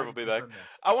be Yeah, Merv I will can be back. confirm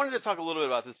that. I wanted to talk a little bit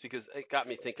about this because it got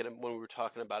me thinking when we were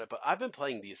talking about it. But I've been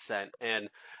playing The Ascent, and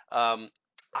um,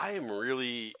 I am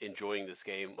really enjoying this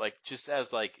game. Like just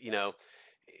as like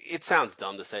it sounds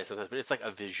dumb to say sometimes, but it's like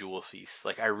a visual feast.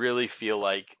 Like I really feel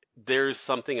like there's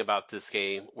something about this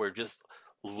game where just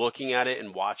looking at it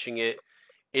and watching it,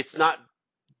 it's not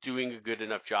doing a good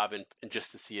enough job and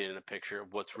just to see it in a picture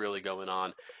of what's really going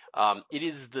on. It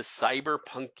is the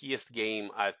cyberpunkiest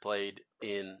game I've played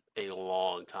in a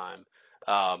long time.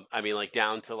 I mean, like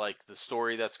down to like the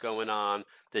story that's going on,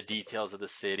 the details of the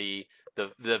city,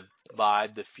 the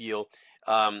vibe, the feel.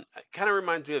 It kind of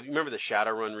reminds me of, you remember the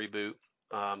Shadowrun reboot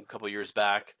a couple years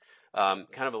back? Kind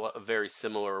of a very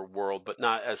similar world, but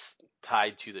not as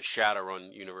tied to the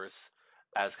Shadowrun universe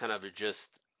as kind of just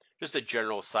a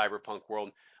general cyberpunk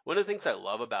world. One of the things I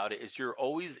love about it is you're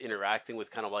always interacting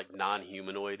with kind of like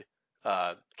non-humanoid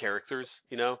characters.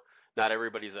 Not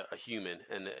everybody's a human,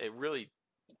 and it really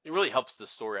helps the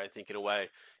story, I think, in a way,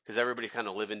 because everybody's kind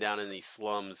of living down in these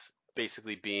slums,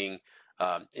 basically being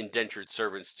indentured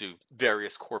servants to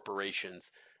various corporations,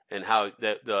 and how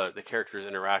the characters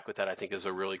interact with that, I think, is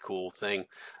a really cool thing.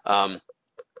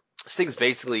 This thing's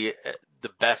basically the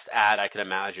best ad I can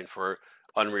imagine for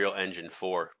Unreal Engine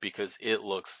 4 because it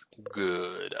looks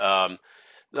good.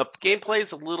 The gameplay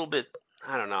is a little bit,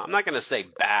 I don't know, I'm not going to say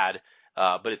bad,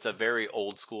 but it's a very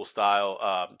old school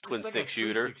style twin It's like a stick twin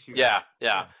shooter. stick shooter. Yeah, yeah.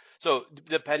 Yeah. So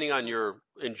depending on your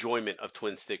enjoyment of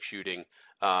twin stick shooting,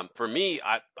 for me,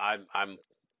 I'm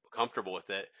comfortable with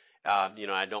it.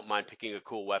 I don't mind picking a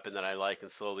cool weapon that I like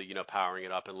and slowly, powering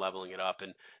it up and leveling it up.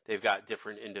 And they've got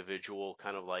different individual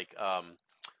kind of like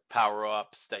power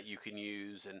ups that you can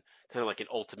use and kind of like an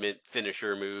ultimate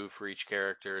finisher move for each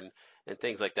character and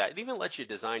things like that. It even lets you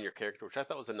design your character, which I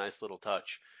thought was a nice little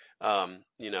touch. And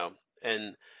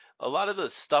a lot of the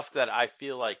stuff that I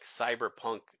feel like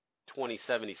Cyberpunk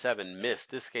 2077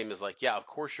 missed, this game is like, yeah, of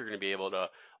course you're going to be able to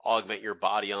augment your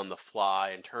body on the fly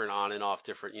and turn on and off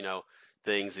different,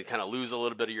 things and kind of lose a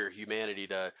little bit of your humanity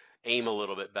to aim a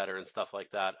little bit better and stuff like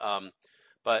that.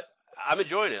 But I'm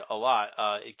enjoying it a lot.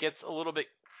 It gets a little bit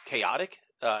chaotic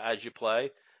as you play.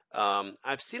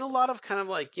 I've seen a lot of kind of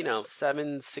like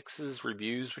 7/6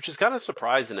 reviews, which is kind of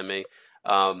surprising to me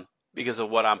because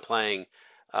of what I'm playing.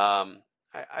 I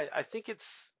think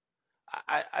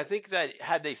I think that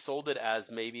had they sold it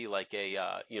as maybe like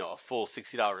a full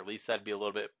 $60 release, that'd be a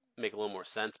little bit make a little more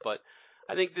sense. But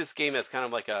I think this game has kind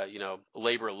of like a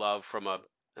labor of love from I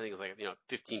think it's like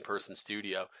 15-person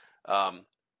studio. Um,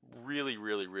 really,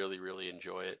 really, really, really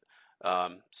enjoy it.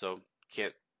 So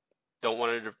can't don't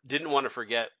want to didn't want to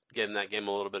forget giving that game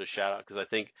a little bit of shout out because I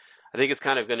think it's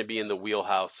kind of going to be in the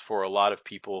wheelhouse for a lot of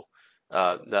people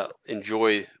that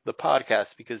enjoy the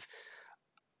podcast because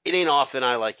it ain't often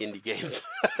I like indie games.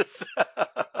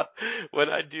 When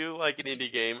I do like an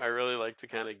indie game, I really like to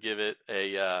kind of give it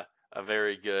a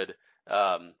very good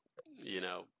um, you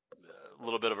know a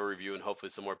little bit of a review and hopefully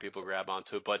some more people grab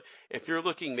onto it. But if you're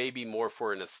looking maybe more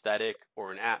for an aesthetic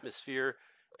or an atmosphere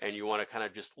and you want to kind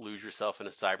of just lose yourself in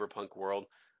a cyberpunk world,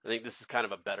 I think this is kind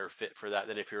of a better fit for that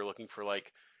than if you're looking for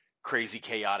like crazy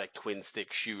chaotic twin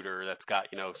stick shooter that's got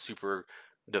super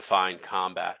defined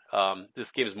combat.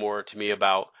 This game is more to me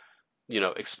about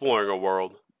exploring a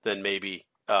world than maybe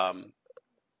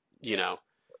you know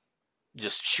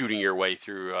just shooting your way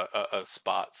through a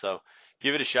spot. So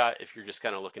give it a shot if you're just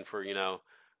kind of looking for a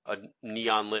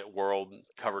neon lit world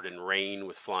covered in rain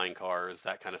with flying cars,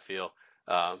 that kind of feel.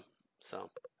 So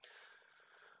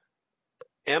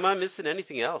am I missing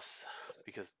anything else?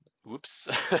 Because whoops,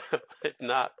 if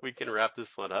not, we can wrap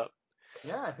this one up.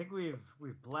 Yeah, I think we've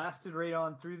blasted right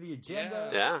on through the agenda.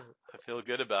 Yeah, I feel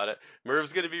good about it.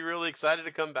 Merv's going to be really excited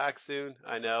to come back soon,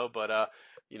 I know, but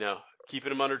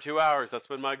keeping him under 2 hours, that's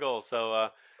been my goal. So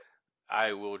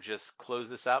I will just close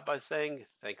this out by saying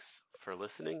thanks for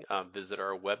listening. Visit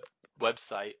our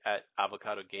website at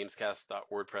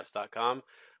avocadogamescast.wordpress.com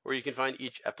where you can find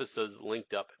each episode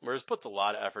linked up. Merv's puts a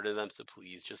lot of effort in them, so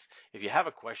please just if you have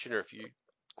a question or if you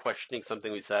questioning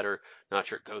something we said or not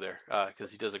sure, go there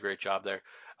because he does a great job there.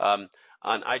 On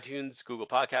iTunes, Google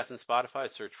Podcasts, and Spotify,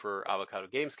 search for Avocado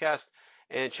Gamescast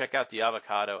and check out the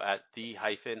Avocado at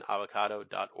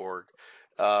the-avocado.org.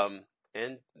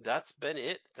 And that's been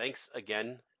it. Thanks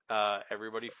again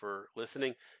everybody for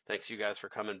listening. Thanks you guys for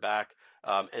coming back.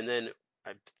 And then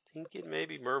I think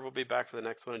maybe Merv will be back for the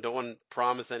next one. I don't want to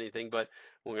promise anything, but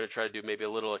we're going to try to do maybe a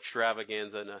little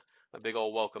extravaganza and a big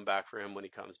old welcome back for him when he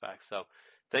comes back. So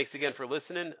thanks again for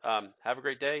listening. Have a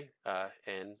great day,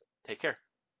 and take care.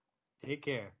 Take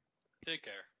care. Take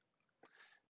care.